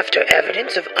and after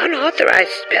evidence of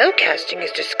unauthorized spellcasting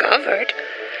is discovered.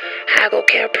 Haggle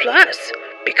Care Plus,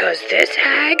 because this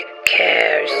hag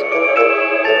cares.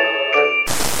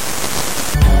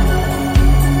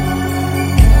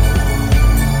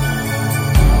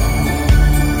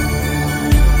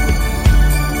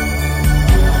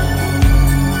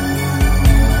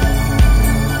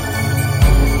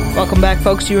 Welcome back,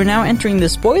 folks. You are now entering the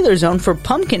spoiler zone for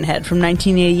Pumpkinhead from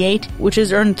 1988, which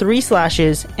has earned 3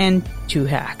 slashes and 2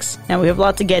 hacks. Now, we have a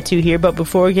lot to get to here, but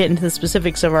before we get into the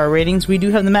specifics of our ratings, we do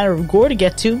have the matter of gore to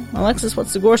get to. Alexis,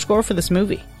 what's the gore score for this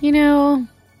movie? You know,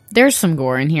 there's some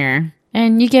gore in here,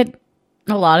 and you get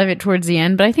a lot of it towards the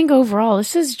end, but I think overall,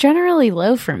 this is generally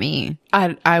low for me.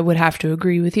 I would have to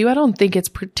agree with you. I don't think it's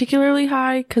particularly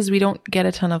high because we don't get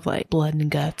a ton of like blood and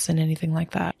guts and anything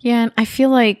like that. Yeah, and I feel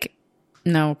like,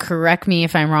 no, correct me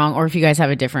if I'm wrong, or if you guys have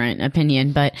a different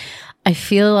opinion, but I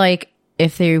feel like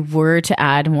if they were to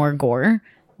add more gore,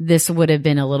 this would have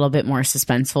been a little bit more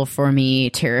suspenseful for me,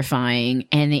 terrifying,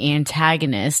 and the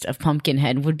antagonist of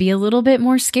Pumpkinhead would be a little bit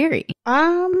more scary.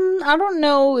 I don't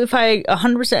know if I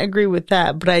 100% agree with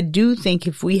that, but I do think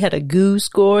if we had a goo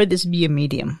score, this would be a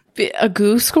medium. A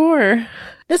goo score?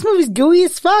 This movie's gooey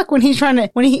as fuck when he's trying to,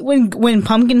 when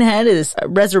Pumpkinhead is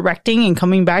resurrecting and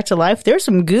coming back to life, there's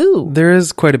some goo. There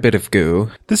is quite a bit of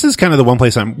goo. This is kind of the one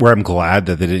place where I'm glad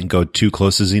that they didn't go too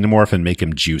close to Xenomorph and make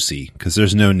him juicy, because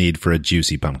there's no need for a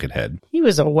juicy Pumpkinhead. He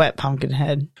was a wet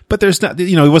Pumpkinhead. But there's not,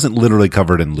 he wasn't literally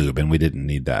covered in lube, and we didn't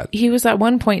need that. He was at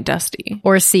one point dusty.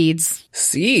 Or seeds.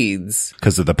 Seeds.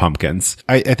 Because of the pumpkins.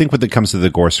 I think when it comes to the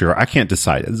gore score, I can't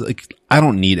decide. It's like, I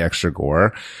don't need extra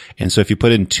gore. And so if you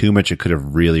put in too much, it could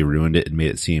have really ruined it and made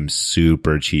it seem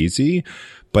super cheesy.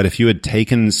 But if you had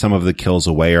taken some of the kills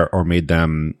away or made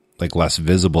them like less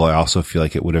visible, I also feel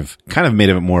like it would have kind of made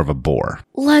it more of a bore.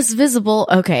 Less visible?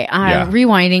 Okay, Yeah.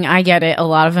 Rewinding, I get it. A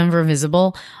lot of them were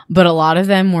visible, but a lot of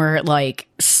them were like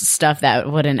stuff that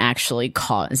wouldn't actually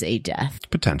cause a death.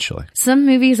 Potentially. Some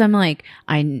movies I'm like,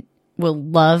 I will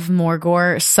love more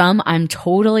gore. Some I'm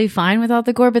totally fine without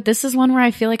the gore, but this is one where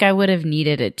I feel like I would have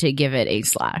needed it to give it a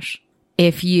slash.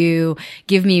 If you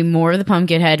give me more of the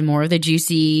Pumpkinhead, more of the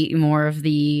juicy, more of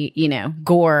the,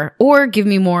 gore, or give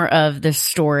me more of the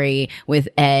story with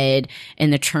Ed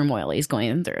and the turmoil he's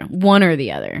going through. One or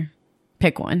the other.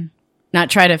 Pick one.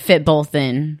 Not try to fit both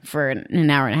in for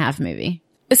an hour and a half movie.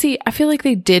 See, I feel like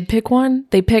they did pick one.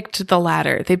 They picked the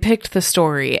latter. They picked the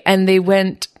story, and they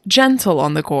went gentle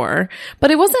on the gore.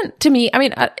 But it wasn't, to me, I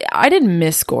mean, I didn't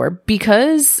miss gore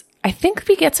because I think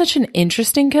we get such an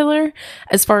interesting killer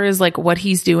as far as like what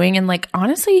he's doing. And like,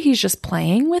 honestly, he's just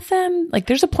playing with them. Like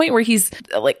there's a point where he's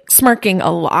like smirking a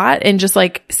lot and just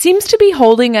like seems to be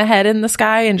holding a head in the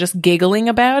sky and just giggling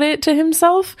about it to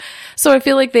himself. So I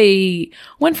feel like they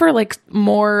went for like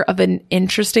more of an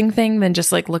interesting thing than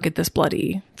just like, look at this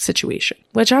bloody situation,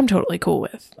 which I'm totally cool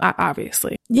with,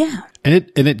 obviously. Yeah. And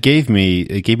it gave me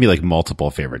like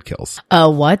multiple favorite kills. Oh,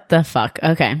 what the fuck?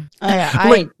 Okay.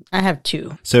 I I have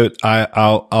 2. So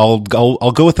I'll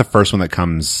go with the first one that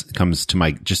comes to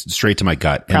my, just straight to my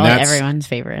gut. Probably and that's everyone's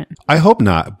favorite. I hope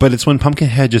not, but it's when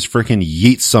Pumpkinhead just freaking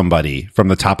yeets somebody from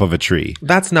the top of a tree.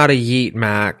 That's not a yeet,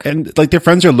 Mac. And like their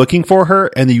friends are looking for her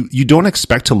and you don't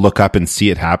expect to look up and see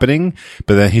it happening,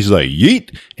 but then he's like,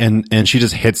 yeet. And she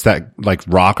just hits that like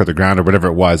rock or the ground or whatever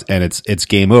it was. And it's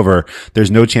game over.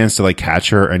 There's no chance to like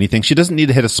catch her or anything. She doesn't need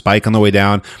to hit a spike on the way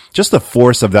down. Just the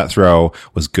force of that throw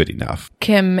was good enough.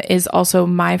 Kim is also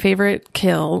my favorite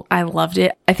kill. I loved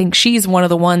it. I think she's one of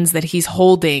the ones that he's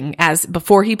holding as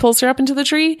before he pulls her up into the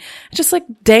tree, just like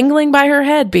dangling by her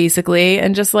head basically,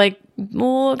 and just like got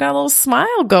a little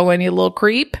smile going, you little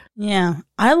creep. Yeah,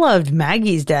 I loved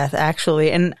Maggie's death actually,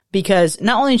 and because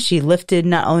not only is she lifted,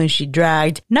 not only is she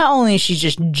dragged, not only is she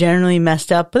just generally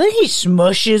messed up, but then he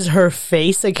smushes her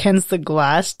face against the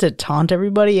glass to taunt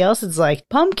everybody else. It's like,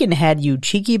 Pumpkinhead, you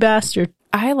cheeky bastard.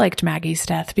 I liked Maggie's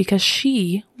death because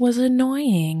she was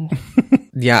annoying.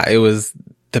 Yeah, it was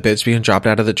the bitch being dropped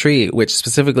out of the tree, which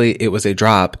specifically it was a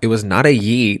drop. It was not a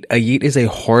yeet. A yeet is a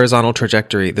horizontal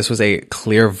trajectory. This was a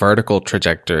clear vertical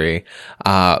trajectory.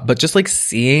 But just like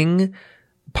seeing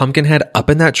Pumpkinhead up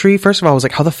in that tree, first of all, I was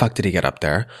like, how the fuck did he get up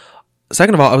there?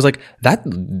 Second of all, I was like, that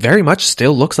very much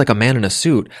still looks like a man in a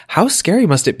suit. How scary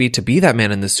must it be to be that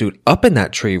man in the suit up in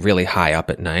that tree really high up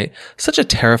at night? Such a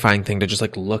terrifying thing to just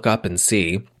like look up and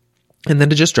see. And then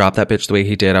to just drop that bitch the way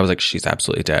he did, I was like, she's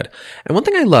absolutely dead. And one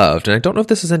thing I loved, and I don't know if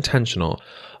this is intentional,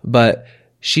 but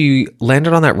she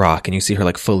landed on that rock and you see her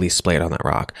like fully splayed on that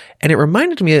rock. And it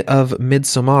reminded me of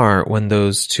Midsommar when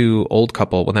that old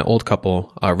couple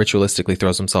ritualistically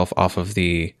throws himself off of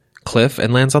the cliff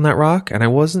and lands on that rock. And I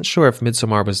wasn't sure if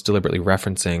Midsommar was deliberately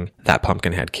referencing that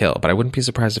Pumpkinhead kill, but I wouldn't be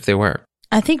surprised if they were.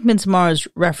 I think Midsommar is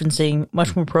referencing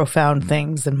much more profound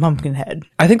things than Pumpkinhead.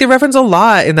 I think they reference a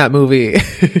lot in that movie.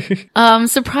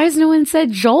 Surprised no one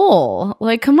said Joel.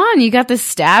 Like, come on, you got the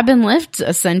stab and lift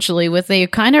essentially with a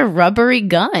kind of rubbery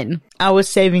gun. I was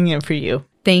saving it for you.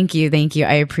 Thank you.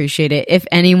 I appreciate it. If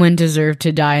anyone deserved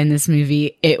to die in this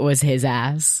movie, it was his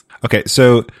ass. Okay,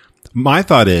 so my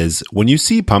thought is, when you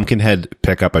see Pumpkinhead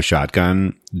pick up a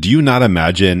shotgun, do you not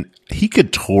imagine he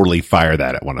could totally fire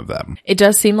that at one of them? It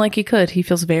does seem like he could. He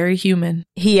feels very human.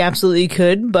 He absolutely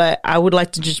could, but I would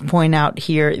like to just point out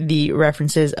here the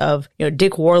references of,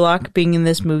 Dick Warlock being in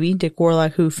this movie. Dick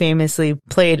Warlock, who famously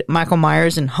played Michael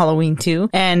Myers in Halloween 2,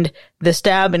 and the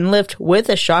stab and lift with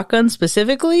a shotgun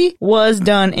specifically was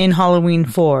done in Halloween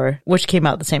 4, which came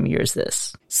out the same year as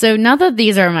this. So not that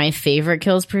these are my favorite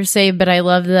kills per se, but I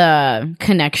love the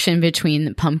connection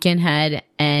between Pumpkinhead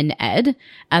and Ed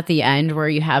at the end where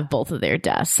you have both of their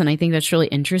deaths. And I think that's really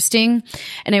interesting.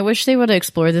 And I wish they would have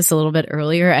explored this a little bit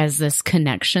earlier as this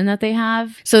connection that they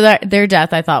have. So that their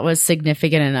death I thought was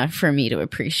significant enough for me to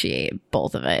appreciate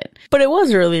both of it. But it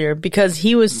was earlier because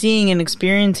he was seeing and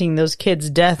experiencing those kids'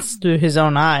 deaths through his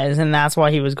own eyes. And that's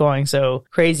why he was going so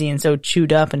crazy and so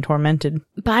chewed up and tormented.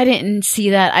 But I didn't see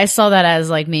that. I saw that as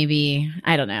like maybe,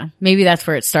 I don't know. Maybe that's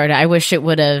where it started. I wish he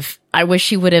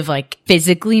would have like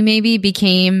physically maybe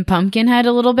became Pumpkinhead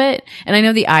a little bit. And I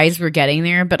know the eyes were getting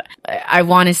there, but I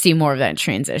want to see more of that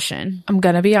transition. I'm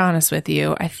going to be honest with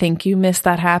you. I think you missed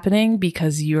that happening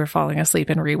because you were falling asleep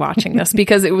and rewatching this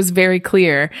because it was very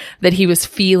clear that he was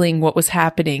feeling what was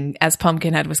happening as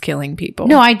Pumpkinhead was killing people.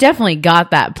 No, I definitely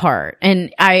got that part.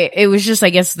 And it was just, I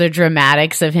guess, the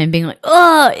dramatics of him being like,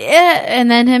 oh, yeah.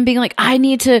 And then him being like, I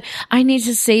need to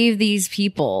save these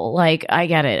people. Like, I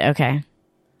get it. Okay.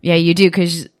 Yeah, you do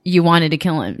because you wanted to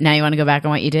kill him. Now you want to go back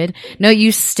on what you did? No,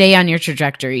 you stay on your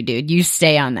trajectory, dude. You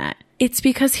stay on that. It's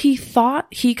because he thought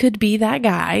he could be that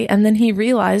guy, and then he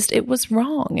realized it was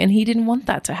wrong, and he didn't want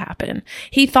that to happen.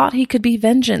 He thought he could be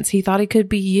vengeance. He thought he could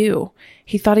be you.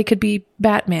 He thought he could be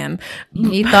Batman.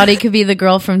 He thought he could be the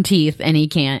girl from Teeth, and he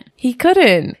can't. He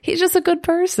couldn't. He's just a good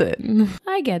person.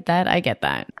 I get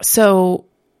that. So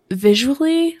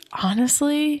visually,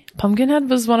 honestly, Pumpkinhead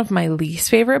was one of my least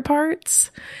favorite parts.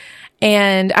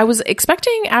 And I was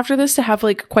expecting after this to have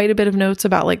like quite a bit of notes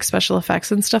about like special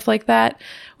effects and stuff like that.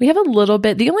 We have a little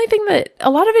bit. The only thing that a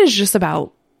lot of it is just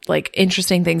about like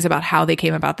interesting things about how they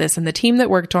came about this and the team that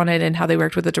worked on it and how they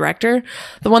worked with the director.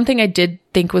 The one thing I did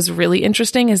think was really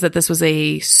interesting is that this was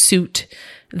a suit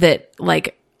that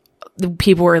like the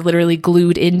people were literally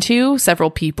glued into.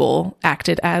 Several people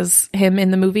acted as him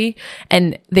in the movie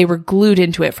and they were glued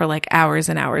into it for like hours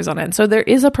and hours on end. So there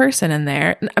is a person in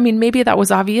there. I mean, maybe that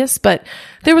was obvious, but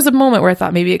there was a moment where I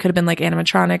thought maybe it could have been like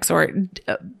animatronics or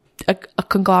a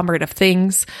conglomerate of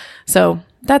things. So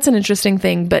that's an interesting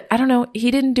thing, but I don't know. He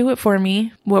didn't do it for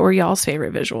me. What were y'all's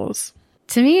favorite visuals?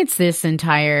 To me, it's this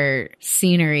entire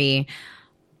scenery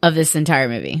of this entire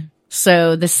movie.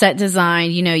 So the set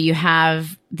design, you know, you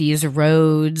have these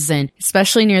roads, and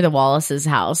especially near the Wallace's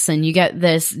house, and you get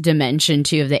this dimension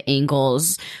too of the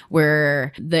angles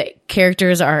where the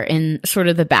characters are in sort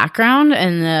of the background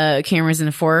and the camera's in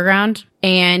the foreground.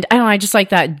 And I don't know, I just like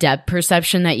that depth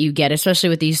perception that you get, especially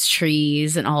with these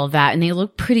trees and all of that. And they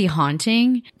look pretty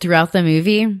haunting throughout the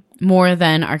movie, more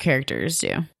than our characters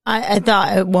do. I thought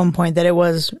at one point that it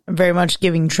was very much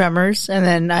giving Tremors, and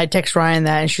then I text Ryan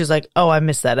that, and she was like, "Oh, I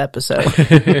missed that episode."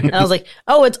 And I was like,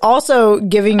 "Oh, it's also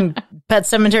giving Pet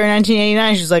Sematary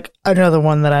 1989." She's like, "Another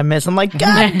one that I missed." I'm like,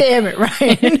 "God damn it,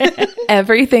 Ryan!"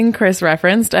 Everything Chris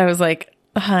referenced, I was like,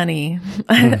 honey,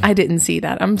 I didn't see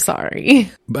that. I'm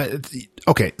sorry. But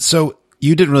okay, so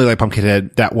you didn't really like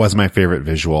Pumpkinhead. That was my favorite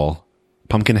visual.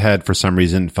 Pumpkinhead, for some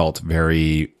reason, felt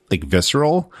very like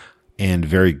visceral and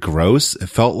very gross. It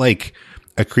felt like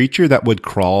a creature that would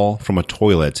crawl from a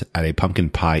toilet at a pumpkin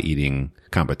pie eating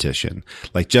competition.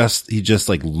 Like he just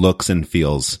like looks and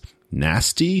feels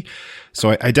nasty.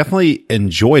 So I definitely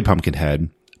enjoyed Pumpkinhead,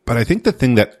 but I think the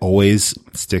thing that always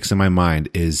sticks in my mind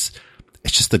is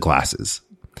it's just the glasses.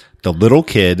 The little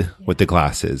kid with the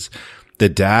glasses. The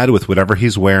dad with whatever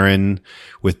he's wearing,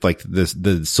 with like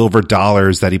the silver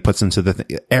dollars that he puts into the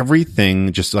thing.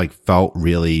 Everything just like felt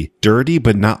really dirty,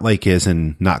 but not like as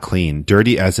in not clean.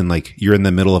 Dirty as in like you're in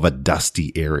the middle of a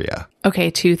dusty area.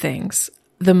 Okay, two things.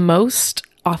 The most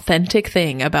authentic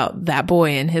thing about that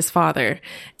boy and his father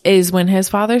is when his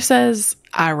father says,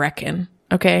 "I reckon."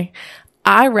 Okay.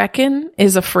 I reckon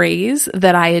is a phrase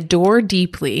that I adore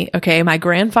deeply. Okay. My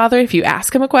grandfather, if you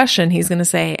ask him a question, he's going to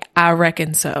say, "I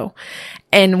reckon so."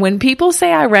 And when people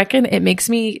say "I reckon," it makes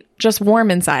me just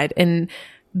warm inside. And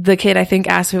the kid, I think,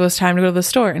 asked if it was time to go to the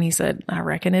store, and he said, "I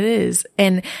reckon it is."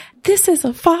 And this is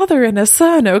a father and a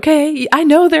son, okay? I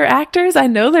know they're actors. I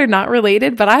know they're not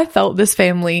related, but I felt this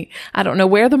family. I don't know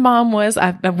where the mom was.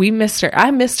 We missed her. I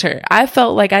missed her. I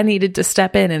felt like I needed to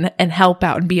step in and help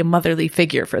out and be a motherly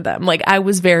figure for them. Like, I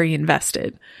was very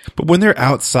invested. But when they're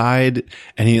outside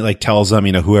and he like tells them,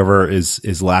 you know, whoever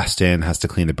is last in has to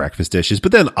clean the breakfast dishes,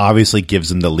 but then obviously gives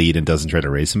them the lead and doesn't try to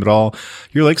race him at all.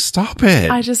 You're like, stop it.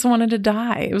 I just wanted to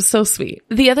die. It was so sweet.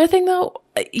 The other thing though,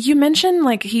 you mentioned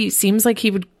like he seems like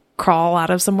he would crawl out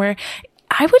of somewhere.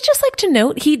 I would just like to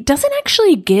note he doesn't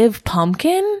actually give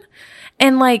Pumpkin.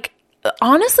 And like,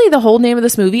 honestly, the whole name of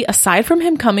this movie, aside from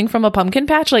him coming from a pumpkin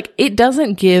patch, like it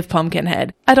doesn't give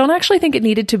Pumpkinhead. I don't actually think it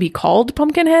needed to be called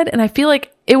Pumpkinhead. And I feel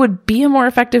like it would be a more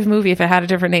effective movie if it had a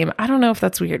different name. I don't know if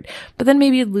that's weird, but then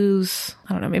maybe lose,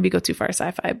 I don't know, maybe go too far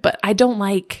sci-fi, but I don't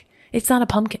like, it's not a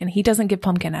pumpkin. He doesn't give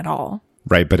pumpkin at all.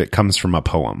 Right. But it comes from a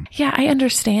poem. Yeah, I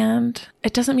understand.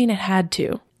 It doesn't mean it had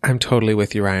to. I'm totally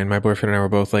with you, Ryan. My boyfriend and I were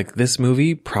both like, this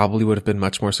movie probably would have been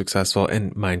much more successful.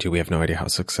 And mind you, we have no idea how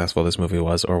successful this movie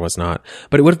was or was not.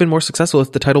 But it would have been more successful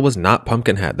if the title was not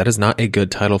Pumpkinhead. That is not a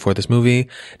good title for this movie.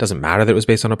 It doesn't matter that it was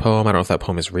based on a poem. I don't know if that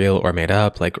poem is real or made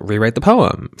up. Like, rewrite the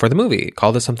poem for the movie.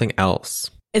 Call this something else.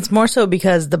 It's more so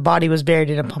because the body was buried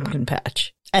in a pumpkin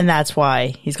patch. And that's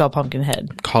why he's called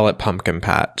Pumpkinhead. Call it Pumpkin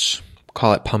Patch.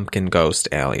 Call it Pumpkin Ghost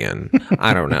Alien.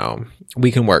 I don't know.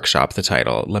 We can workshop the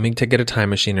title. Let me get a time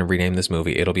machine and rename this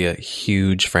movie. It'll be a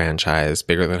huge franchise,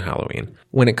 bigger than Halloween.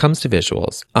 When it comes to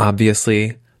visuals,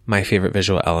 obviously, my favorite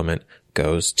visual element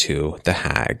goes to the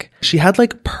hag. She had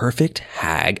like perfect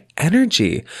hag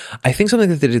energy. I think something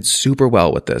that they did super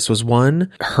well with this was one,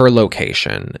 her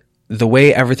location. The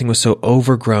way everything was so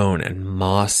overgrown and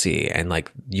mossy, and like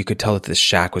you could tell that this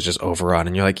shack was just overrun,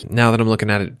 and you're like, now that I'm looking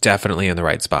at it, definitely in the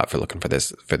right spot for looking for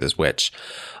this witch.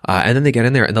 And then they get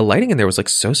in there, and the lighting in there was like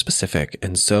so specific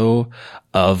and so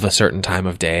of a certain time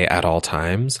of day at all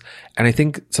times. And I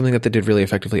think something that they did really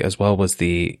effectively as well was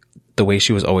the way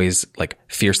she was always like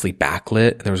fiercely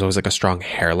backlit. There was always like a strong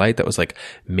hair light that was like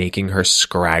making her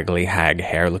scraggly hag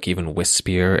hair look even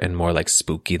wispier and more like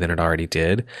spooky than it already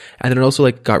did. And then it also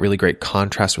like got really great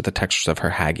contrast with the textures of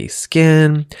her haggy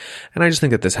skin. And I just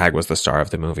think that this hag was the star of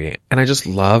the movie. And I just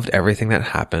loved everything that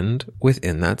happened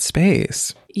within that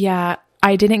space. Yeah.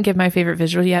 I didn't give my favorite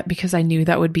visual yet because I knew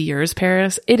that would be yours,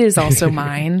 Paris. It is also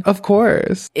mine. Of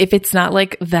course. If it's not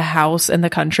like the house and the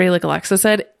country, like Alexa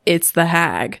said, it's the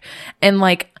hag. And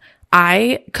like,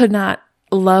 I could not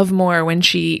love more when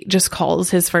she just calls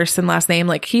his first and last name.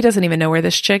 Like, he doesn't even know where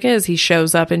this chick is. He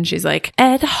shows up and she's like,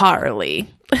 Ed Harley.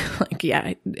 Like,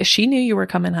 yeah, she knew you were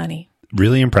coming, honey.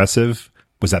 Really impressive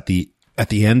was at the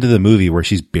end of the movie where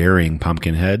she's burying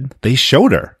Pumpkinhead. They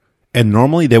showed her. And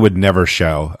normally they would never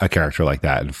show a character like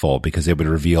that in full because it would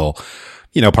reveal,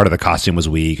 you know, part of the costume was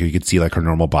weak or you could see like her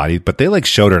normal body, but they like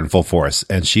showed her in full force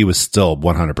and she was still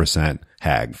 100%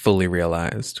 hag. Fully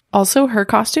realized. Also, her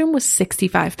costume was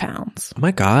 65 pounds. Oh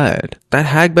my God. That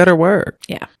hag better work.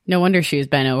 Yeah. No wonder she was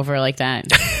bent over like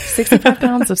that. 65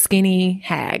 pounds of skinny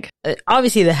hag.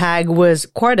 Obviously, the hag was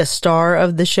quite a star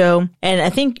of the show. And I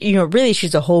think, really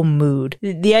she's a whole mood.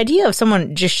 The idea of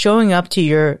someone just showing up to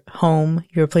your home,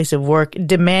 your place of work,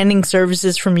 demanding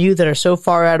services from you that are so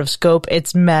far out of scope,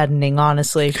 it's maddening,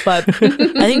 honestly. But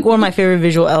I think one of my favorite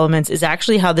visual elements is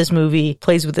actually how this movie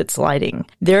plays with its lighting.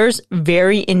 There's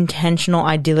very intentional,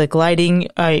 idyllic lighting,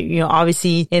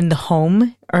 obviously in the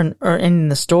home or in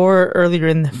the store earlier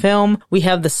in the film. We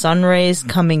have the sun rays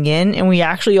coming in, and we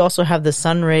actually also have the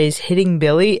sun rays hitting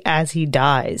Billy as he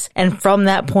dies. And from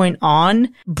that point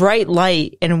on, bright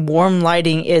light and warm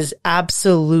lighting is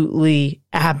absolutely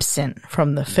absent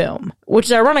from the film, which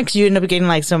is ironic because you end up getting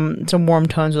like some warm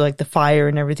tones with like the fire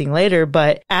and everything later.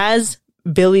 But as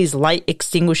Billy's light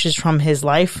extinguishes from his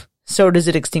life, so does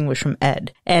it extinguish from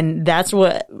Ed. And that's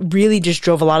what really just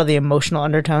drove a lot of the emotional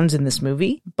undertones in this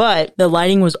movie. But the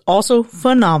lighting was also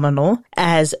phenomenal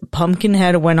as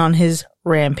Pumpkinhead went on his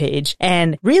rampage.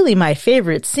 And really my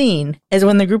favorite scene is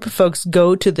when the group of folks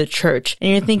go to the church and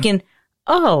you're thinking,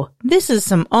 oh, this is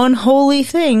some unholy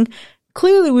thing.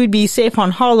 Clearly we'd be safe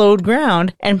on hallowed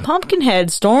ground, and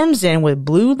Pumpkinhead storms in with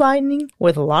blue lightning,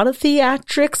 with a lot of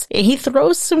theatrics, and he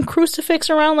throws some crucifix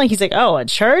around like he's like, oh, a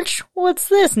church? What's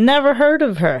this? Never heard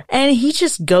of her. And he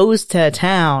just goes to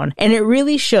town, and it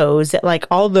really shows that, like,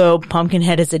 although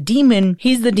Pumpkinhead is a demon,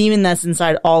 he's the demon that's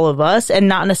inside all of us, and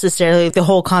not necessarily the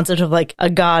whole concept of, like, a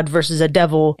god versus a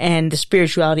devil and the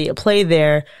spirituality at play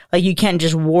there. Like, you can't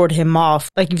just ward him off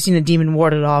like you've seen a demon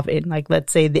warded off in, like,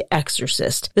 let's say, The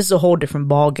Exorcist. This is a whole different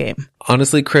ball game.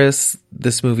 Honestly, Chris,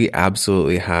 this movie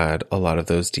absolutely had a lot of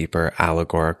those deeper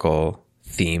allegorical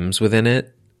themes within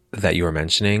it that you were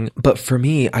mentioning. But for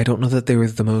me, I don't know that they were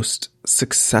the most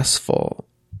successful.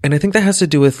 And I think that has to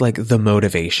do with like the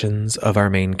motivations of our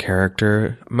main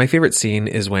character. My favorite scene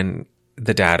is when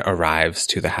the dad arrives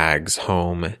to the hag's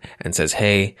home and says,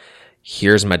 hey,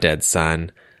 here's my dead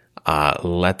son.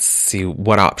 Let's see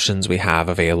what options we have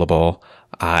available.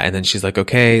 And then she's like,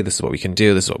 okay, this is what we can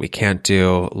do. This is what we can't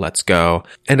do. Let's go.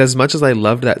 And as much as I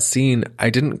loved that scene,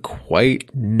 I didn't quite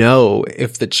know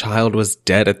if the child was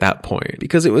dead at that point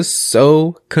because it was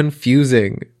so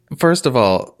confusing. First of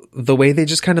all, the way they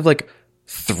just kind of like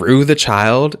threw the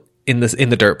child in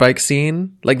the dirt bike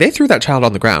scene, like they threw that child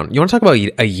on the ground. You want to talk about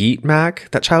a yeet, Mac?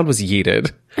 That child was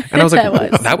yeeted. And I was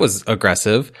like, that was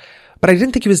aggressive. But I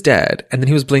didn't think he was dead. And then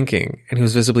he was blinking and he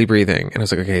was visibly breathing. And I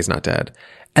was like, okay, he's not dead.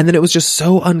 And then it was just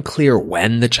so unclear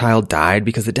when the child died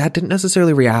because the dad didn't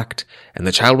necessarily react. And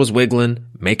the child was wiggling,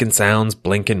 making sounds,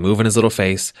 blinking, moving his little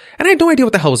face. And I had no idea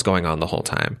what the hell was going on the whole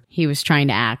time. He was trying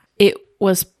to act. It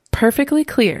was perfectly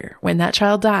clear when that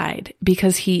child died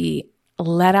because he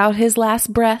let out his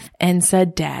last breath and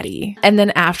said, daddy. And then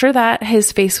after that,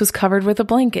 his face was covered with a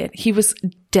blanket. He was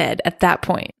dead at that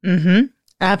point. Mm-hmm.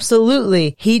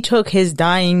 Absolutely. He took his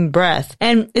dying breath.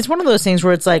 And it's one of those things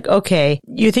where it's like, okay,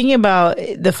 you're thinking about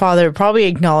the father probably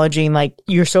acknowledging like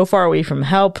you're so far away from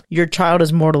help. Your child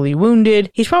is mortally wounded.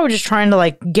 He's probably just trying to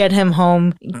like get him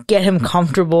home, get him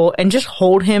comfortable and just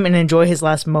hold him and enjoy his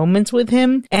last moments with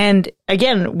him. And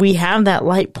again, we have that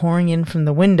light pouring in from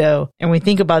the window and we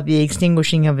think about the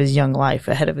extinguishing of his young life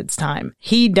ahead of its time.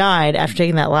 He died after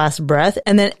taking that last breath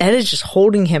and then Ed is just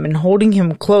holding him and holding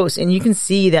him close and you can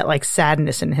see that like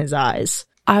sadness in his eyes.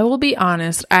 I will be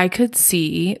honest, I could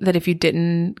see that if you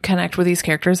didn't connect with these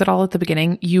characters at all at the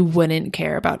beginning, you wouldn't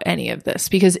care about any of this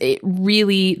because they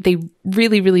really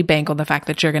bank on the fact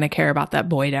that you're going to care about that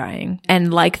boy dying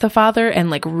and like the father and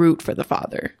like root for the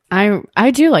father.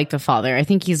 I do like the father. I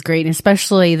think he's great, and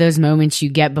especially those moments you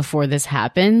get before this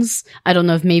happens. I don't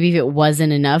know if maybe it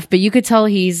wasn't enough, but you could tell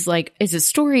he's like, it's a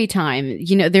story time.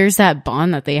 You know, there's that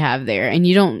bond that they have there, and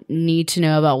you don't need to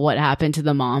know about what happened to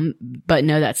the mom, but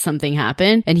know that something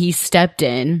happened, and he stepped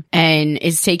in and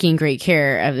is taking great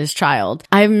care of this child.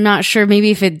 I'm not sure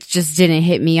maybe if it just didn't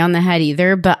hit me on the head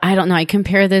either, but I don't know. I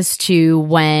compare this to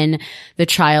when the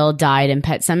child died in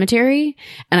Pet Sematary,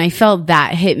 and I felt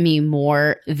that hit me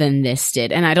more than this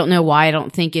did. And I don't know why. I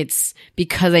don't think it's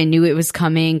because I knew it was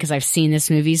coming because I've seen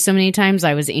this movie so many times.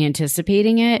 I was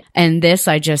anticipating it. And this,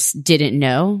 I just didn't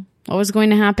know what was going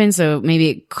to happen. So maybe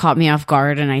it caught me off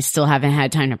guard and I still haven't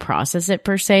had time to process it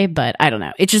per se, but I don't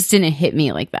know. It just didn't hit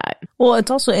me like that. Well,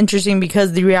 it's also interesting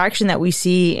because the reaction that we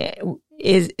see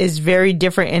is very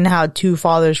different in how two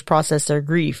fathers process their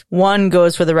grief. One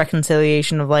goes for the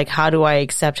reconciliation of like, how do I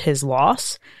accept his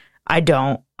loss? I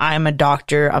don't. I'm a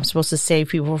doctor. I'm supposed to save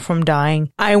people from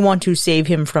dying. I want to save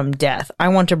him from death. I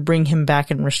want to bring him back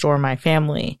and restore my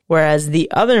family. Whereas the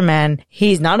other man,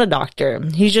 he's not a doctor.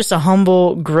 He's just a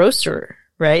humble grocer,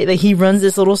 right? Like, he runs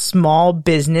this little small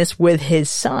business with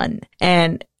his son.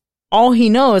 And all he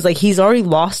knows, like, he's already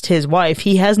lost his wife.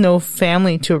 He has no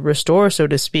family to restore, so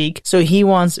to speak. So he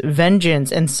wants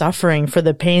vengeance and suffering for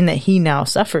the pain that he now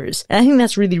suffers. And I think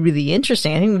that's really, really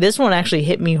interesting. I think this one actually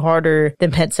hit me harder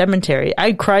than Pet Sematary.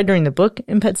 I cried during the book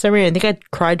in Pet Sematary. I think I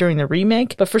cried during the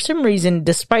remake. But for some reason,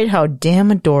 despite how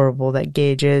damn adorable that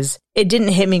Gage is, it didn't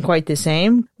hit me quite the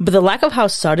same. But the lack of how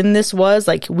sudden this was,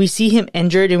 like, we see him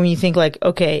injured and we think, like,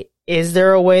 okay, is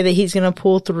there a way that he's going to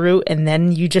pull through? And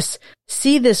then you just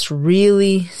see this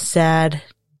really sad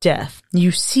death.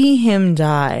 You see him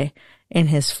die in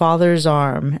his father's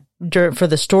arm for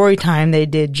the story time they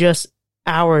did just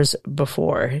hours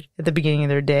before at the beginning of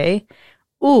their day.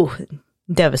 Ooh,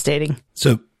 devastating.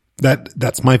 So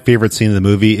that's my favorite scene of the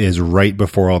movie, is right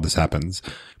before all this happens,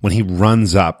 when he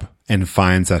runs up and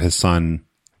finds that his son,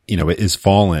 is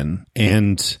fallen,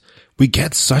 and we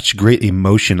get such great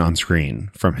emotion on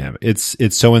screen from him. It's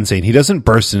so insane. He doesn't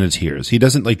burst into tears. He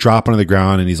doesn't like drop onto the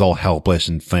ground and he's all helpless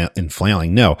and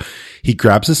flailing. No, he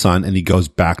grabs his son and he goes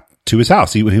back to his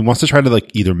house. He wants to try to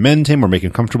like either mend him or make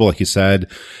him comfortable, like you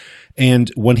said. And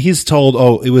when he's told,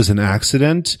 oh, it was an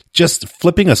accident, just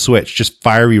flipping a switch, just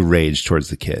fiery rage towards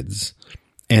the kids.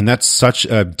 And that's such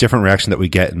a different reaction that we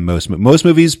get in most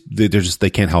movies. They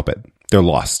can't help it. They're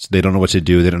lost. They don't know what to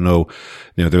do. They don't know,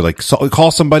 they're like,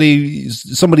 call somebody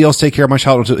else take care of my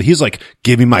child. He's like,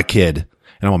 give me my kid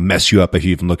and I'm gonna mess you up if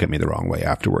you even look at me the wrong way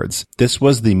afterwards. This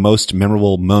was the most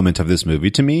memorable moment of this movie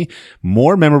to me.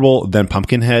 More memorable than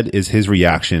Pumpkinhead is his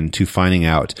reaction to finding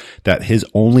out that his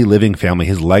only living family,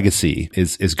 his legacy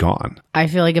is gone. I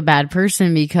feel like a bad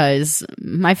person because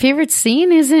my favorite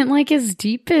scene isn't like as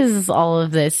deep as all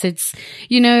of this. It's,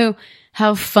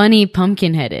 how funny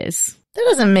Pumpkinhead is. That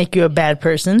doesn't make you a bad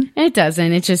person. It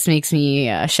doesn't. It just makes me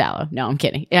shallow. No, I'm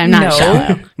kidding. I'm not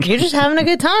shallow. You're just having a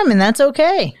good time, and that's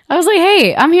okay. I was like,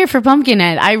 hey, I'm here for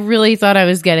Pumpkinhead. I really thought I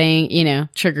was getting,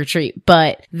 trick or treat.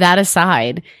 But that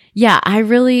aside, yeah, I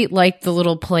really liked the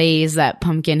little plays that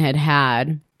Pumpkinhead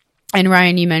had. And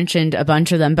Ryan, you mentioned a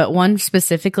bunch of them, but one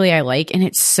specifically I like, and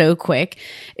it's so quick,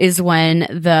 is when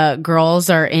the girls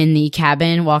are in the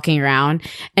cabin walking around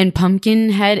and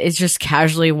Pumpkinhead is just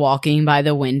casually walking by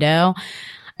the window.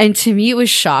 And to me, it was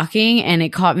shocking and it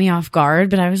caught me off guard,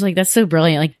 but I was like, that's so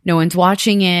brilliant. Like, no one's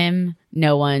watching him.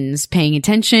 No one's paying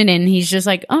attention. And he's just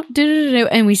like, oh,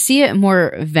 and we see it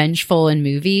more vengeful in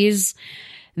movies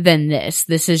than this.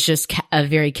 This is just a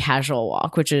very casual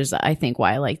walk, which is, I think,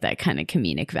 why I like that kind of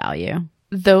comedic value.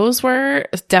 Those were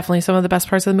definitely some of the best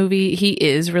parts of the movie. He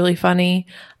is really funny.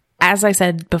 As I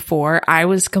said before, I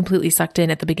was completely sucked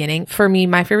in at the beginning. For me,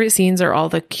 my favorite scenes are all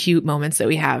the cute moments that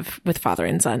we have with father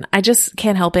and son. I just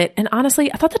can't help it. And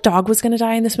honestly, I thought the dog was going to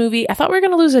die in this movie. I thought we were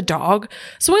going to lose a dog.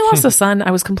 So when we lost a son,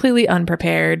 I was completely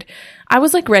unprepared. I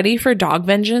was like ready for dog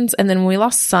vengeance. And then when we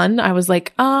lost son, I was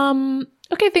like,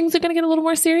 okay, things are going to get a little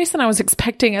more serious than I was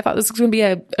expecting. I thought this was going to be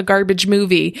a garbage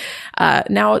movie.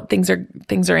 Now things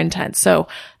are intense. So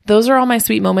those are all my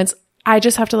sweet moments. I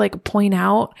just have to like point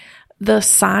out the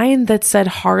sign that said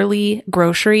Harley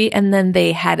Grocery, and then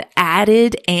they had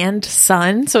added and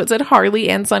Son. So it said Harley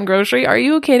and Son Grocery. Are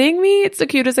you kidding me? It's the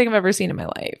cutest thing I've ever seen in my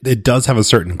life. It does have a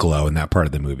certain glow in that part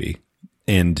of the movie.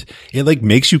 And it like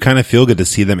makes you kind of feel good to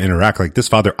see them interact. Like this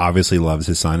father obviously loves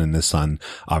his son and this son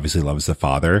obviously loves the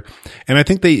father. And I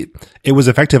think it was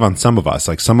effective on some of us.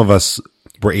 Like some of us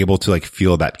were able to like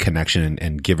feel that connection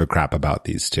and give a crap about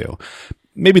these two.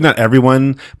 Maybe not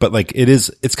everyone, but like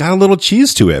it's got a little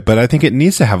cheese to it, but I think it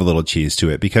needs to have a little cheese to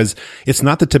it because it's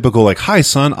not the typical like, hi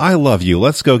son, I love you.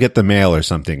 Let's go get the mail or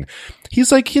something.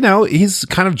 He's like, he's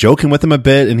kind of joking with him a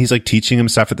bit and he's like teaching him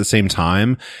stuff at the same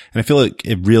time. And I feel like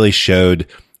it really showed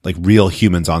like real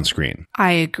humans on screen.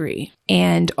 I agree.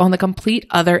 And on the complete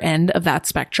other end of that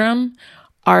spectrum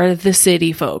are the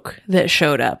city folk that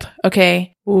showed up.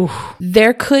 Okay. Ooh.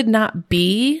 There could not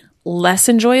be less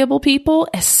enjoyable people,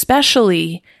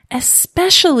 especially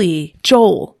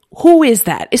Joel. Who is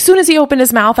that? As soon as he opened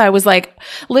his mouth, I was like,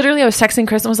 literally, I was texting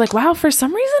Chris and was like, wow, for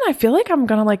some reason, I feel like I'm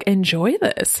gonna like enjoy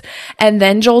this. And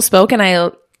then Joel spoke and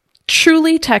I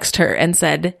truly texted her and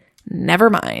said, never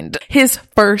mind. His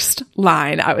first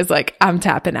line, I was like, I'm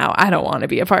tapping out. I don't want to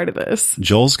be a part of this.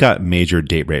 Joel's got major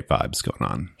date rape vibes going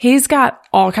on. He's got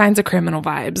all kinds of criminal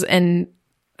vibes. And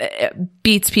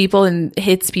beats people and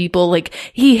hits people. Like,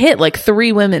 he hit like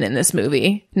 3 women in this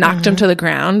movie, knocked them to the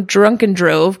ground, drunk and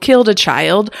drove, killed a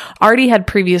child, already had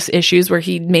previous issues where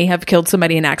he may have killed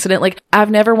somebody in accident. Like,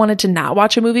 I've never wanted to not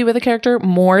watch a movie with a character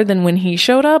more than when he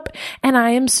showed up. And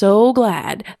I am so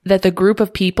glad that the group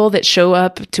of people that show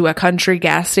up to a country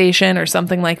gas station or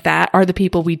something like that are the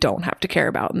people we don't have to care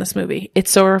about in this movie.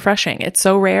 It's so refreshing. It's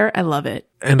so rare. I love it.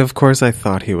 And of course, I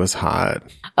thought he was hot.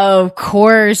 Of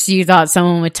course, you thought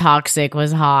someone with toxic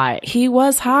was hot. He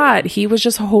was hot. He was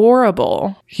just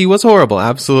horrible. He was horrible,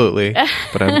 absolutely.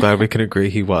 But I'm glad we can agree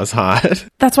he was hot.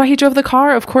 That's why he drove the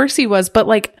car. Of course he was, but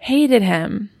like, hated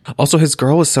him. Also, his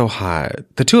girl was so hot.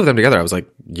 The two of them together, I was like,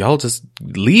 y'all just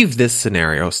leave this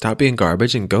scenario, stop being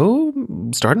garbage, and go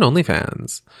start an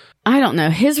OnlyFans. I don't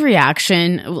know. His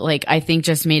reaction, like, I think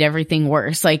just made everything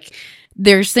worse. Like,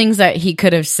 there's things that he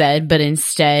could have said, but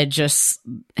instead just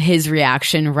his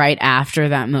reaction right after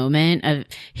that moment of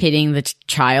hitting the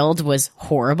child was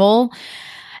horrible.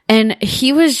 And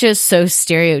he was just so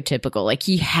stereotypical. Like,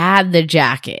 he had the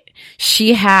jacket.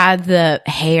 She had the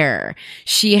hair.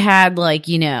 She had, like,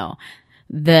 you know,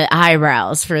 the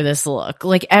eyebrows for this look.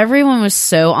 Like, everyone was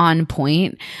so on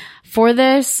point for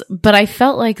this, but I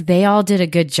felt like they all did a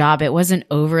good job. It wasn't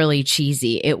overly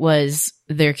cheesy. It was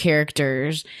their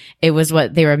characters. It was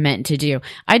what they were meant to do.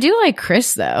 I do like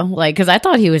Chris though, like, cause I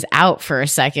thought he was out for a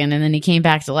second and then he came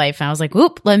back to life and I was like,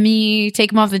 whoop, let me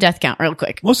take him off the death count real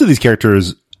quick. Most of these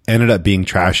characters ended up being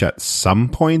trash at some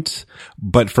point,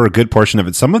 but for a good portion of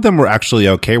it, some of them were actually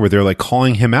okay, where they're like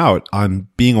calling him out on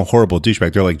being a horrible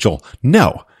douchebag. They're like, Joel,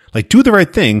 no. Like, do the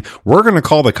right thing. We're going to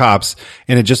call the cops.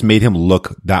 And it just made him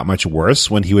look that much worse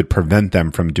when he would prevent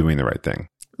them from doing the right thing.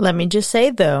 Let me just say,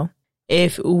 though,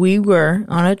 if we were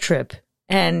on a trip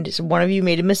and one of you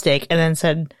made a mistake and then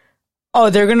said, oh,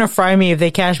 they're going to fry me if they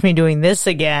catch me doing this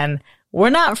again,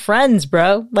 we're not friends,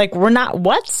 bro. Like, we're not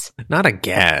what? Not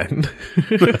again.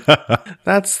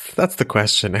 That's the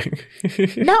questioning.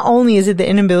 Not only is it the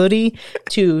inability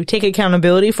to take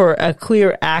accountability for a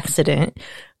clear accident,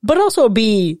 but also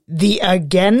be the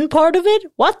again part of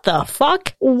it? What the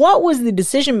fuck? What was the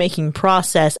decision-making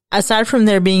process aside from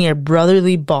there being a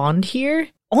brotherly bond here?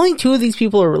 Only 2 of these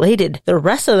people are related. The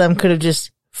rest of them could have just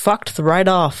fucked right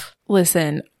off.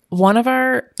 Listen, one of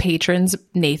our patrons,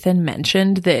 Nathan,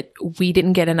 mentioned that we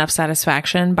didn't get enough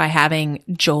satisfaction by having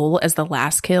Joel as the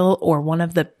last kill or one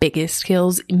of the biggest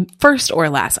kills, first or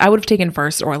last. I would have taken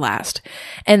first or last.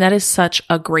 And that is such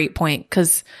a great point,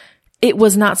 because it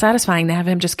was not satisfying to have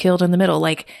him just killed in the middle.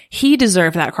 Like, he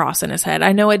deserved that cross in his head.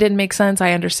 I know it didn't make sense.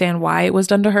 I understand why it was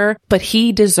done to her, but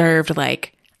he deserved,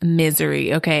 like,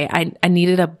 misery. Okay. I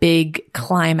needed a big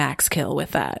climax kill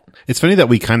with that. It's funny that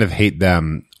we kind of hate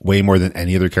them way more than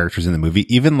any other characters in the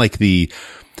movie. Even like the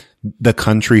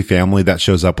country family that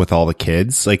shows up with all the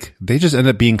kids, like, they just end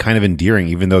up being kind of endearing,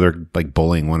 even though they're like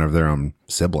bullying one of their own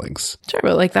siblings. Sure.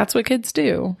 But like, that's what kids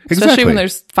do. Exactly. Especially when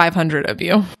there's 500 of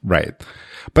you. Right.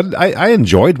 But I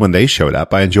enjoyed when they showed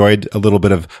up. I enjoyed a little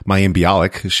bit of Mayim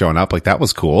Bialik showing up. Like, that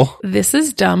was cool. This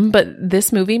is dumb, but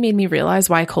this movie made me realize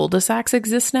why cul-de-sacs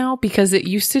exist now, because it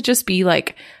used to just be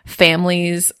like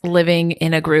families living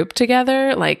in a group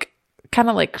together, like kind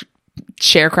of like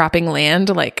sharecropping land,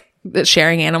 like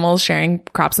sharing animals, sharing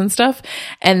crops and stuff.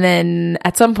 And then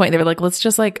at some point they were like, let's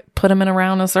just like put them in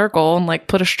around a circle and like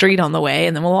put a street on the way,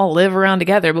 and then we'll all live around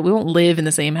together, but we won't live in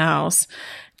the same house.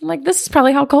 Like, this is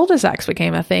probably how cul-de-sacs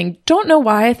became a thing. Don't know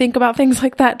why I think about things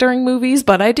like that during movies,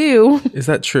 but I do. Is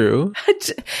that true?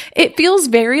 It feels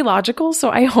very logical,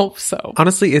 so I hope so.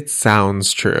 Honestly, it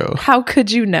sounds true. How could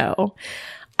you know?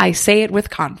 I say it with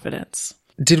confidence.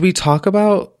 Did we talk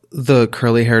about the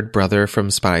curly-haired brother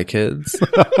from Spy Kids?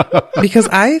 Because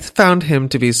I found him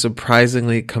to be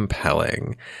surprisingly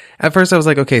compelling. At first I was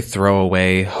like, okay,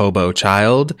 throwaway hobo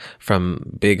child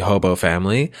from big hobo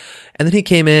family. And then he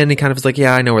came in and he kind of was like,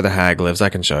 yeah, I know where the hag lives. I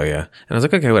can show you. And I was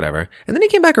like, okay, whatever. And then he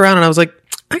came back around and I was like,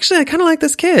 actually, I kind of like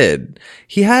this kid.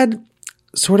 He had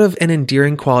sort of an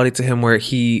endearing quality to him where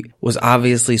he was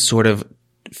obviously sort of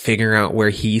figuring out where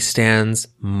he stands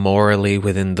morally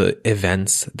within the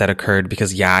events that occurred,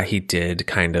 because yeah, he did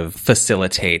kind of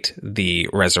facilitate the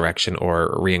resurrection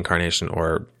or reincarnation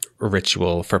or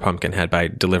ritual for Pumpkinhead by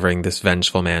delivering this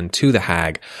vengeful man to the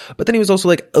hag. But then he was also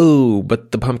like, oh,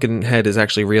 but the Pumpkinhead is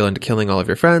actually real and killing all of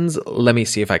your friends. Let me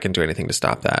see if I can do anything to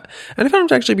stop that. And I found him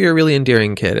to actually be a really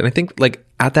endearing kid. And I think, like,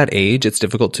 at that age, it's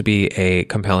difficult to be a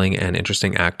compelling and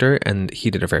interesting actor, and he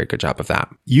did a very good job of that.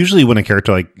 Usually when a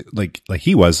character like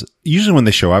he was, usually when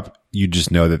they show up, you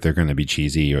just know that they're going to be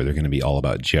cheesy or they're going to be all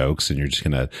about jokes and you're just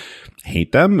going to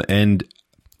hate them. And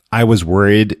I was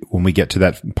worried when we get to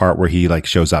that part where he like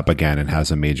shows up again and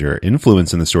has a major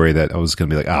influence in the story that I was going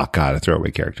to be like, oh God, a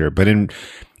throwaway character. But in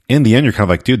the end, you're kind of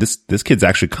like, dude, this kid's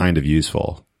actually kind of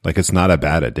useful. Like, it's not a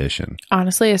bad addition.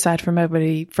 Honestly, aside from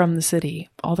everybody from the city,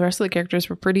 all the rest of the characters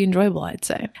were pretty enjoyable, I'd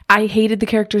say. I hated the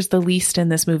characters the least in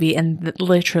this movie, and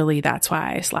literally that's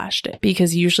why I slashed it.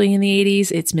 Because usually in the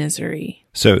 80s, it's misery.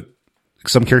 So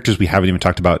some characters we haven't even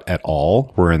talked about at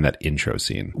all were in that intro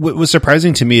scene. What was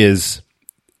surprising to me is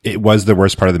it was the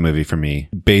worst part of the movie for me,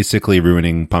 basically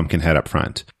ruining Pumpkinhead up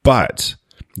front. But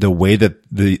the way that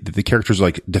the characters are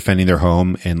like defending their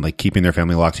home and like keeping their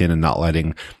family locked in and not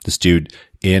letting this dude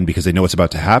in because they know what's about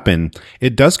to happen,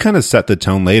 it does kind of set the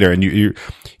tone later. And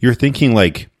you're thinking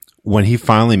like when he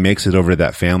finally makes it over to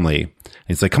that family,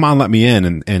 it's like, come on, let me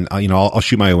in. And you know, I'll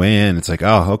shoot my way in. It's like,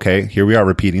 oh, okay, here we are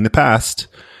repeating the past,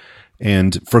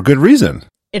 and for good reason.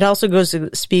 It also goes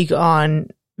to speak on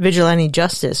vigilante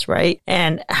justice, right?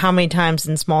 And how many times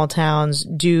in small towns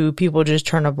do people just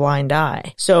turn a blind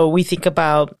eye? So we think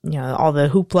about, you know, all the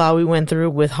hoopla we went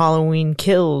through with Halloween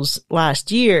Kills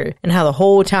last year and how the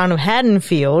whole town of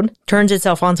Haddonfield turns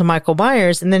itself onto Michael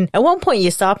Myers. And then at one point you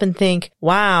stop and think,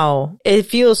 wow, it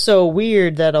feels so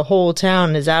weird that a whole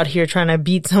town is out here trying to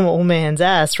beat some old man's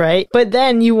ass, right? But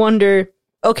then you wonder,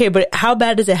 okay, but how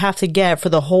bad does it have to get for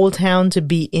the whole town to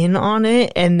be in on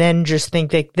it and then just think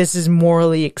that this is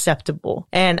morally acceptable?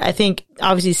 And I think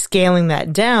obviously scaling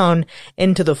that down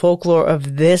into the folklore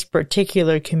of this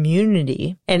particular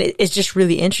community. And it's just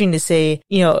really interesting to say,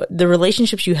 you know, the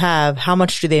relationships you have, how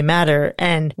much do they matter?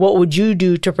 And what would you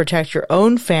do to protect your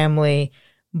own family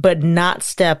but not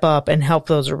step up and help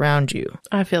those around you?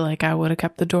 I feel like I would have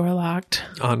kept the door locked.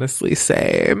 Honestly,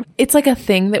 same. It's like a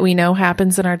thing that we know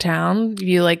happens in our town. If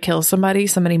you like kill somebody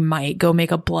might go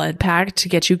make a blood pact to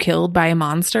get you killed by a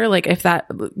monster. Like if that,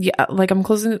 yeah, like I'm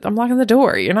locking the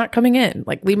door. You're not coming in.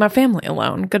 Like leave my family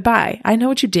alone. Goodbye. I know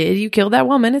what you did. You killed that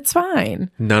woman. It's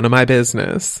fine. None of my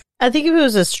business. I think if it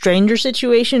was a stranger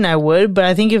situation, I would. But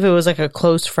I think if it was like a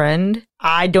close friend,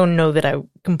 I don't know that I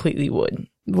completely would.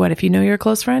 What if you know your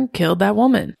close friend killed that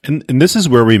woman? And this is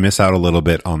where we miss out a little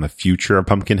bit on the future of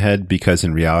Pumpkinhead, because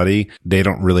in reality, they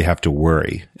don't really have to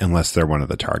worry unless they're one of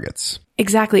the targets.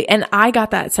 Exactly. And I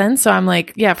got that sense. So I'm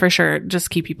like, yeah, for sure. Just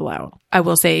keep people out. I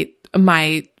will say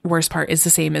my worst part is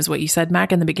the same as what you said,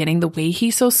 Mac, in the beginning. The way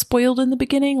he's so spoiled in the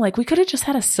beginning, like we could have just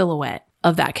had a silhouette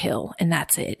of that kill and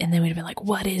that's it. And then we'd have been like,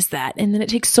 what is that? And then it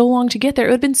takes so long to get there. It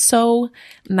would have been so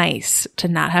nice to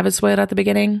not have it spoiled at the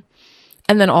beginning.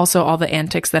 And then also all the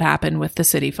antics that happen with the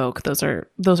city folk. Those are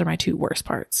my two worst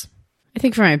parts. I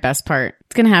think for my best part,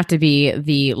 it's going to have to be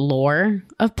the lore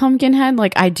of Pumpkinhead.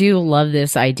 Like, I do love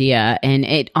this idea. And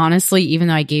it honestly, even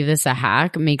though I gave this a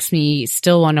hack, makes me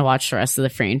still want to watch the rest of the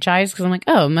franchise. Because I'm like,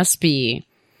 oh, it must be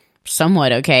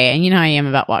somewhat okay. And you know how I am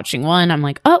about watching one. I'm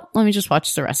like, oh, let me just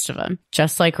watch the rest of them.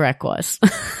 Just like Rec was.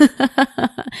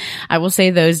 I will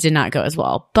say those did not go as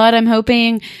well. But I'm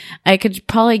hoping I could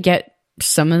probably get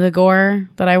some of the gore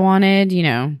that I wanted. You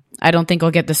know, I don't think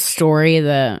I'll get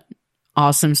the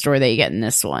awesome story that you get in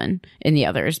this one, in the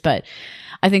others, but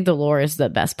I think the lore is the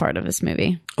best part of this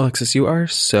movie. Alexis, you are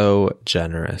so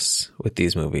generous with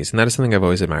these movies, and that is something I've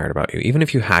always admired about you. Even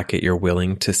if you hack it, you're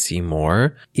willing to see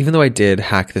more. Even though I did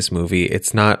hack this movie,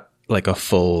 it's not like a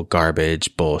full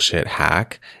garbage bullshit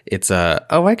hack. It's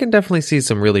I can definitely see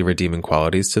some really redeeming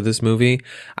qualities to this movie.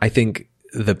 I think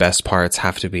the best parts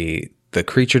have to be the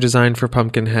creature design for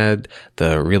Pumpkinhead,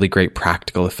 the really great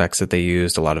practical effects that they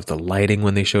used, a lot of the lighting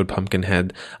when they showed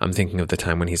Pumpkinhead. I'm thinking of the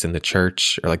time when he's in the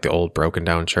church, or like the old broken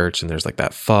down church, and there's like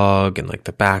that fog and like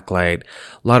the backlight. A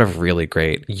lot of really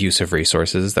great use of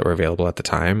resources that were available at the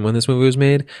time when this movie was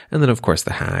made. And then of course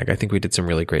the hag. I think we did some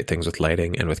really great things with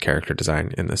lighting and with character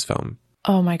design in this film.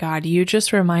 Oh my God, you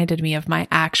just reminded me of my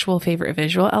actual favorite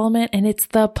visual element, and it's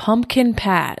the pumpkin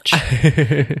patch.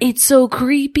 It's so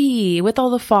creepy with all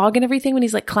the fog and everything when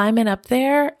he's like climbing up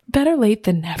there. Better late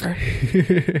than never.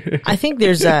 I think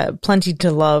there's plenty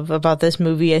to love about this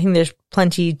movie. I think there's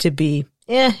plenty to be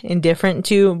indifferent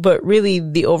to, but really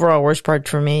the overall worst part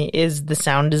for me is the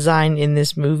sound design in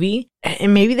this movie.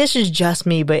 And maybe this is just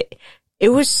me, but it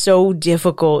was so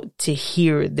difficult to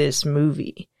hear this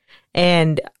movie.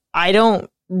 And I'm not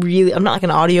like an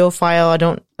audiophile. I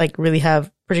don't like really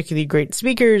have particularly great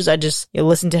speakers. I just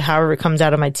listen to however it comes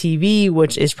out of my TV,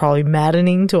 which is probably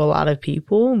maddening to a lot of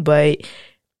people. But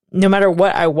no matter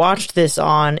what I watched this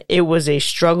on, it was a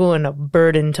struggle and a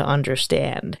burden to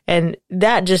understand. And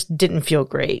that just didn't feel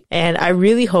great. And I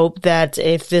really hope that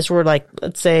if this were like,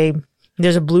 let's say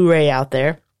there's a Blu-ray out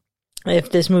there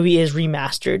if this movie is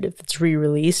remastered, if it's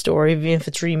re-released, or even if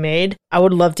it's remade, I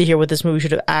would love to hear what this movie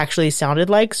should have actually sounded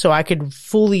like so I could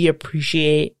fully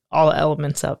appreciate all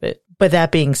elements of it. But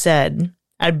that being said,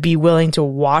 I'd be willing to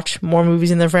watch more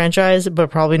movies in the franchise,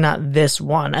 but probably not this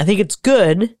one. I think it's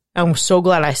good. I'm so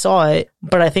glad I saw it,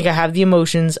 but I think I have the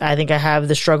emotions. I think I have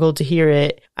the struggle to hear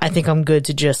it. I think I'm good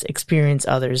to just experience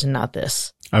others and not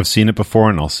this. I've seen it before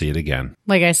and I'll see it again.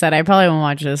 Like I said, I probably won't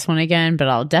watch this one again, but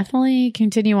I'll definitely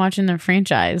continue watching the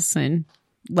franchise and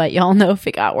let y'all know if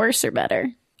it got worse or better.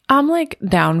 I'm like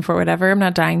down for whatever. I'm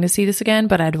not dying to see this again,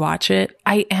 but I'd watch it.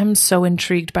 I am so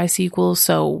intrigued by sequels,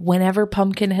 so whenever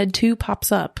Pumpkinhead 2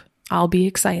 pops up, I'll be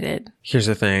excited. Here's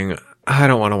the thing. I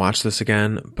don't want to watch this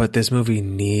again, but this movie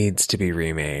needs to be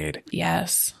remade.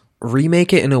 Yes.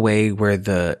 Remake it in a way where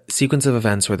the sequence of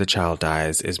events where the child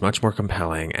dies is much more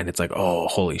compelling, and it's like, oh,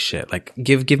 holy shit. Like,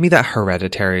 give me that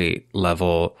Hereditary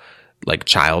level, like,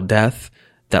 child death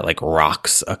that, like,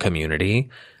 rocks a community,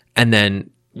 and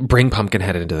then bring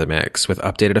Pumpkinhead into the mix with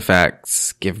updated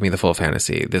effects. Give me the full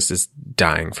fantasy. This is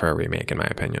dying for a remake, in my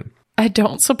opinion. I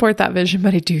don't support that vision,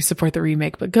 but I do support the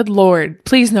remake. But good Lord,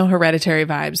 please no Hereditary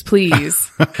vibes, please.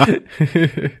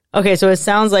 Okay, so it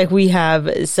sounds like we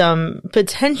have some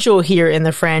potential here in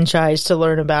the franchise to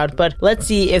learn about, but let's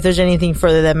see if there's anything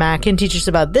further that Matt can teach us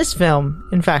about this film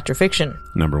in Fact or Fiction.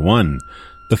 Number 1.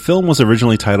 The film was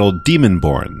originally titled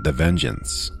Demonborn: The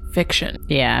Vengeance. Fiction.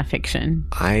 Yeah, fiction.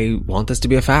 I want this to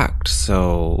be a fact,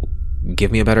 so give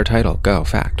me a better title. Go,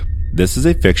 fact. This is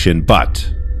a fiction,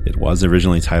 but it was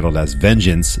originally titled as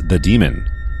Vengeance the Demon,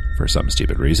 for some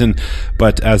stupid reason.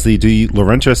 But as the De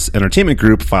Laurentiis Entertainment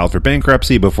Group filed for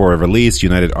bankruptcy before a release,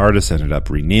 United Artists ended up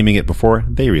renaming it before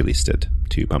they released it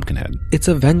to Pumpkinhead. It's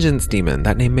a vengeance demon.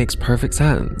 That name makes perfect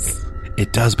sense.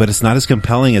 It does, but it's not as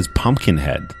compelling as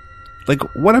Pumpkinhead. Like,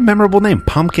 what a memorable name,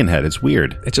 Pumpkinhead. It's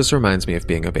weird. It just reminds me of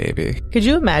being a baby. Could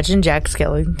you imagine Jack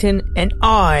Skellington and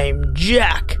I'm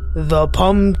Jack the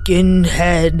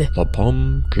Pumpkinhead? The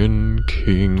Pumpkin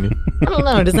King. I don't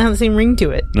know, it doesn't have the same ring to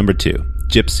it. Number 2,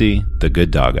 Gypsy the Good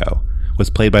Doggo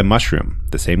was played by Mushroom,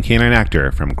 the same canine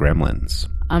actor from Gremlins.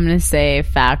 I'm going to say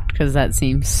fact because that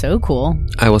seems so cool.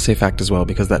 I will say fact as well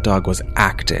because that dog was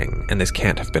acting, and this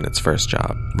can't have been its first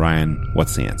job. Ryan,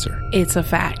 what's the answer? It's a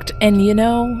fact. And you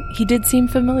know, he did seem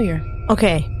familiar.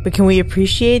 Okay, but can we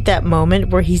appreciate that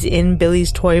moment where he's in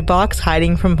Billy's toy box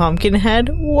hiding from Pumpkinhead?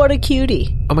 What a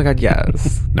cutie. Oh my god,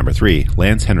 yes. Number 3,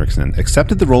 Lance Henriksen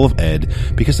accepted the role of Ed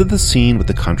because of the scene with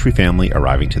the country family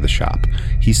arriving to the shop.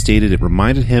 He stated it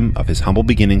reminded him of his humble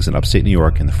beginnings in upstate New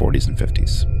York in the 40s and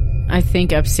 50s. I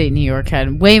think upstate New York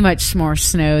had way much more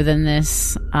snow than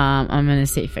this. I'm going to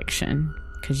say fiction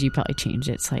because you probably changed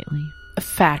it slightly. A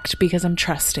fact because I'm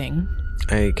trusting.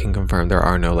 I can confirm there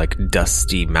are no like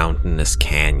dusty mountainous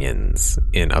canyons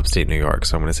in upstate New York,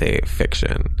 so I'm going to say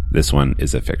fiction. This one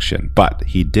is a fiction, but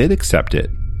he did accept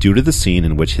it due to the scene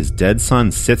in which his dead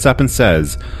son sits up and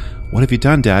says, "What have you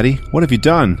done, Daddy? What have you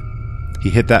done?" He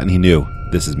hit that and he knew,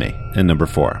 this is me. And number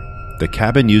 4. The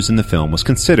cabin used in the film was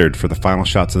considered for the final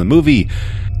shots of the movie,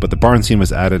 but the barn scene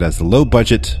was added as the low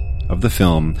budget of the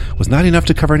film was not enough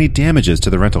to cover any damages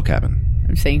to the rental cabin.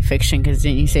 I'm saying fiction because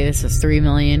didn't you say this was $3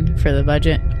 million for the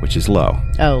budget? Which is low.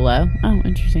 Oh, low? Oh,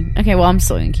 interesting. Okay, well, I'm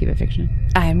still going to keep it fiction.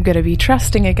 I'm going to be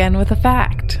trusting again with a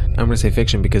fact. I'm going to say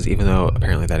fiction because even though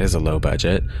apparently that is a low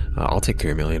budget, I'll take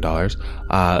 $3 million.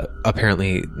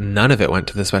 Apparently none of it went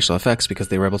to the special effects because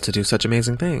they were able to do such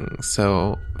amazing things.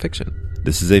 So, fiction.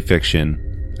 This is a fiction.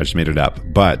 I just made it up.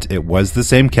 But it was the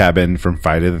same cabin from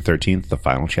Friday the 13th, the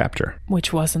final chapter.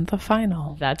 Which wasn't the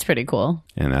final. That's pretty cool.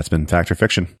 And that's been Fact or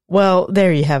Fiction. Well,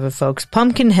 there you have it, folks.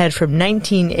 Pumpkinhead from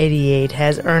 1988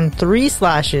 has earned 3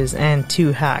 slashes and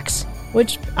 2 hacks,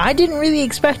 which I didn't really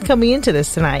expect coming into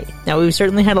this tonight. Now, we've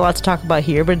certainly had a lot to talk about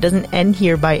here, but it doesn't end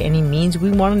here by any means.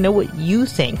 We want to know what you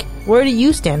think. Where do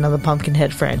you stand on the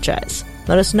Pumpkinhead franchise?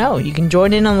 Let us know. You can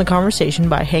join in on the conversation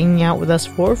by hanging out with us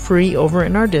for free over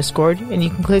in our Discord, and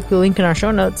you can click the link in our show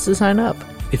notes to sign up.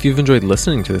 If you've enjoyed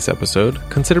listening to this episode,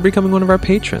 consider becoming one of our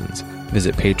patrons.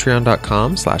 Visit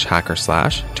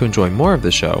patreon.com/hacker/ to enjoy more of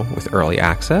the show with early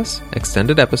access,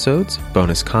 extended episodes,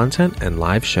 bonus content, and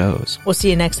live shows. We'll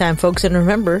see you next time, folks, and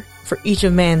remember, for each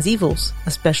of man's evils,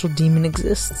 a special demon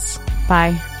exists.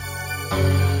 Bye.